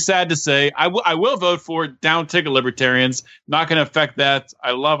 which is sad to say. I will vote for down-ticket Libertarians. Not going to affect that.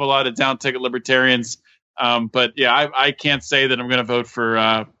 I love a lot of down-ticket Libertarians. But yeah, I can't say that I'm going to vote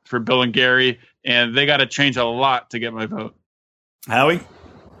for Bill and Gary, and they got to change a lot to get my vote. Howie?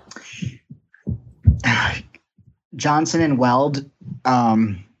 Johnson and Weld,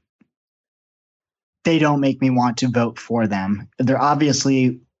 they don't make me want to vote for them. They're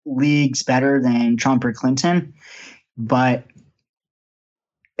obviously leagues better than Trump or Clinton, but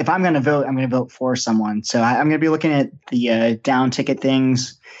if I'm going to vote, I'm going to vote for someone. So I'm going to be looking at the down ticket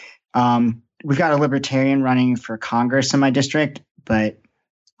things. We've got a Libertarian running for Congress in my district, but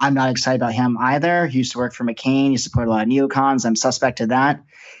I'm not excited about him either. He used to work for McCain. He supported a lot of neocons. I'm suspect of that.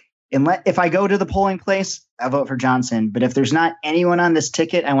 If I go to the polling place, I'll vote for Johnson. But if there's not anyone on this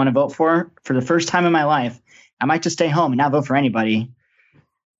ticket I want to vote for the first time in my life, I might just stay home and not vote for anybody.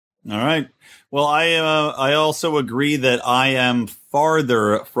 All right. Well, I also agree that I am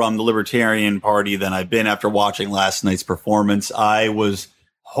farther from the Libertarian Party than I've been after watching last night's performance. I was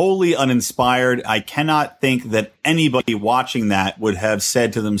wholly uninspired. I cannot think that anybody watching that would have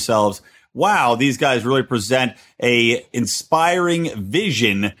said to themselves, wow, these guys really present a inspiring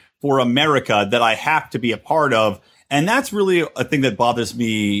vision for America that I have to be a part of. And that's really a thing that bothers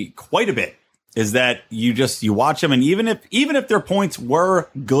me quite a bit, is that you watch them, and even if their points were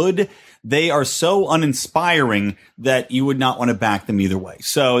good, they are so uninspiring that you would not want to back them either way.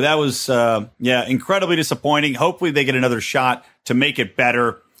 So that was, incredibly disappointing. Hopefully they get another shot to make it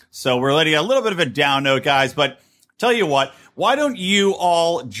better. So we're letting a little bit of a down note, guys, but tell you what, why don't you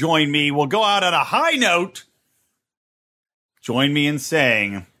all join me? We'll go out on a high note. Join me in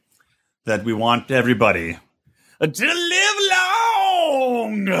saying that we want everybody to live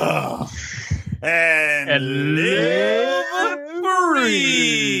long and live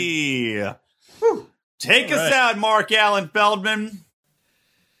free. Take us out, Marc Allan Feldman.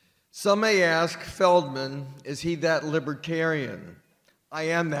 Some may ask, Feldman, is he that libertarian? I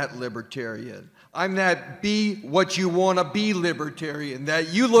am that libertarian. I'm that be what you want to be libertarian,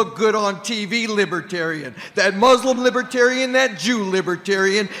 that you look good on TV libertarian, that Muslim libertarian, that Jew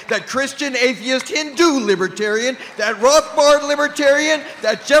libertarian, that Christian, atheist, Hindu libertarian, that Rothbard libertarian,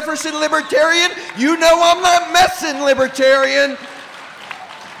 that Jefferson libertarian. You know I'm not messing libertarian.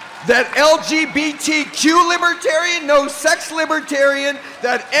 That LGBTQ libertarian, no sex libertarian,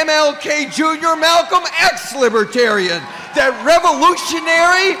 that MLK Jr. Malcolm X libertarian, that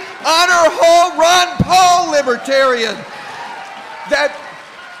revolutionary honor hall Ron Paul libertarian, that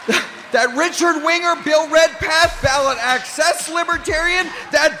Richard Winger Bill Redpath ballot access libertarian,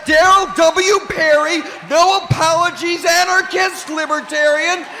 that Daryl W. Perry no apologies anarchist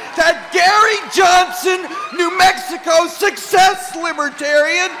libertarian, that Gary Johnson New Mexico success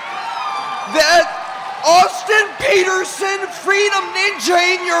libertarian, that Austin Peterson freedom ninja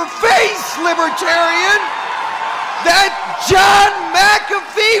in your face libertarian, that John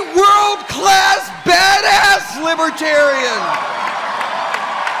McAfee world-class badass libertarian,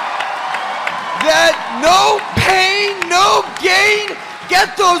 that no pain, no gain,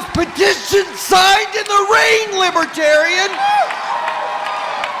 get those petitions signed in the rain libertarian,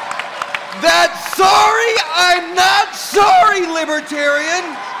 that sorry I'm not sorry libertarian,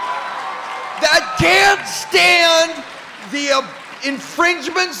 that can't stand the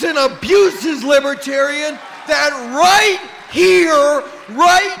infringements and abuses libertarian, that right here,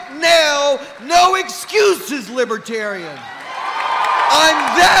 right now, no excuses libertarian.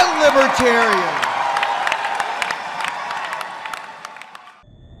 I'm that libertarian.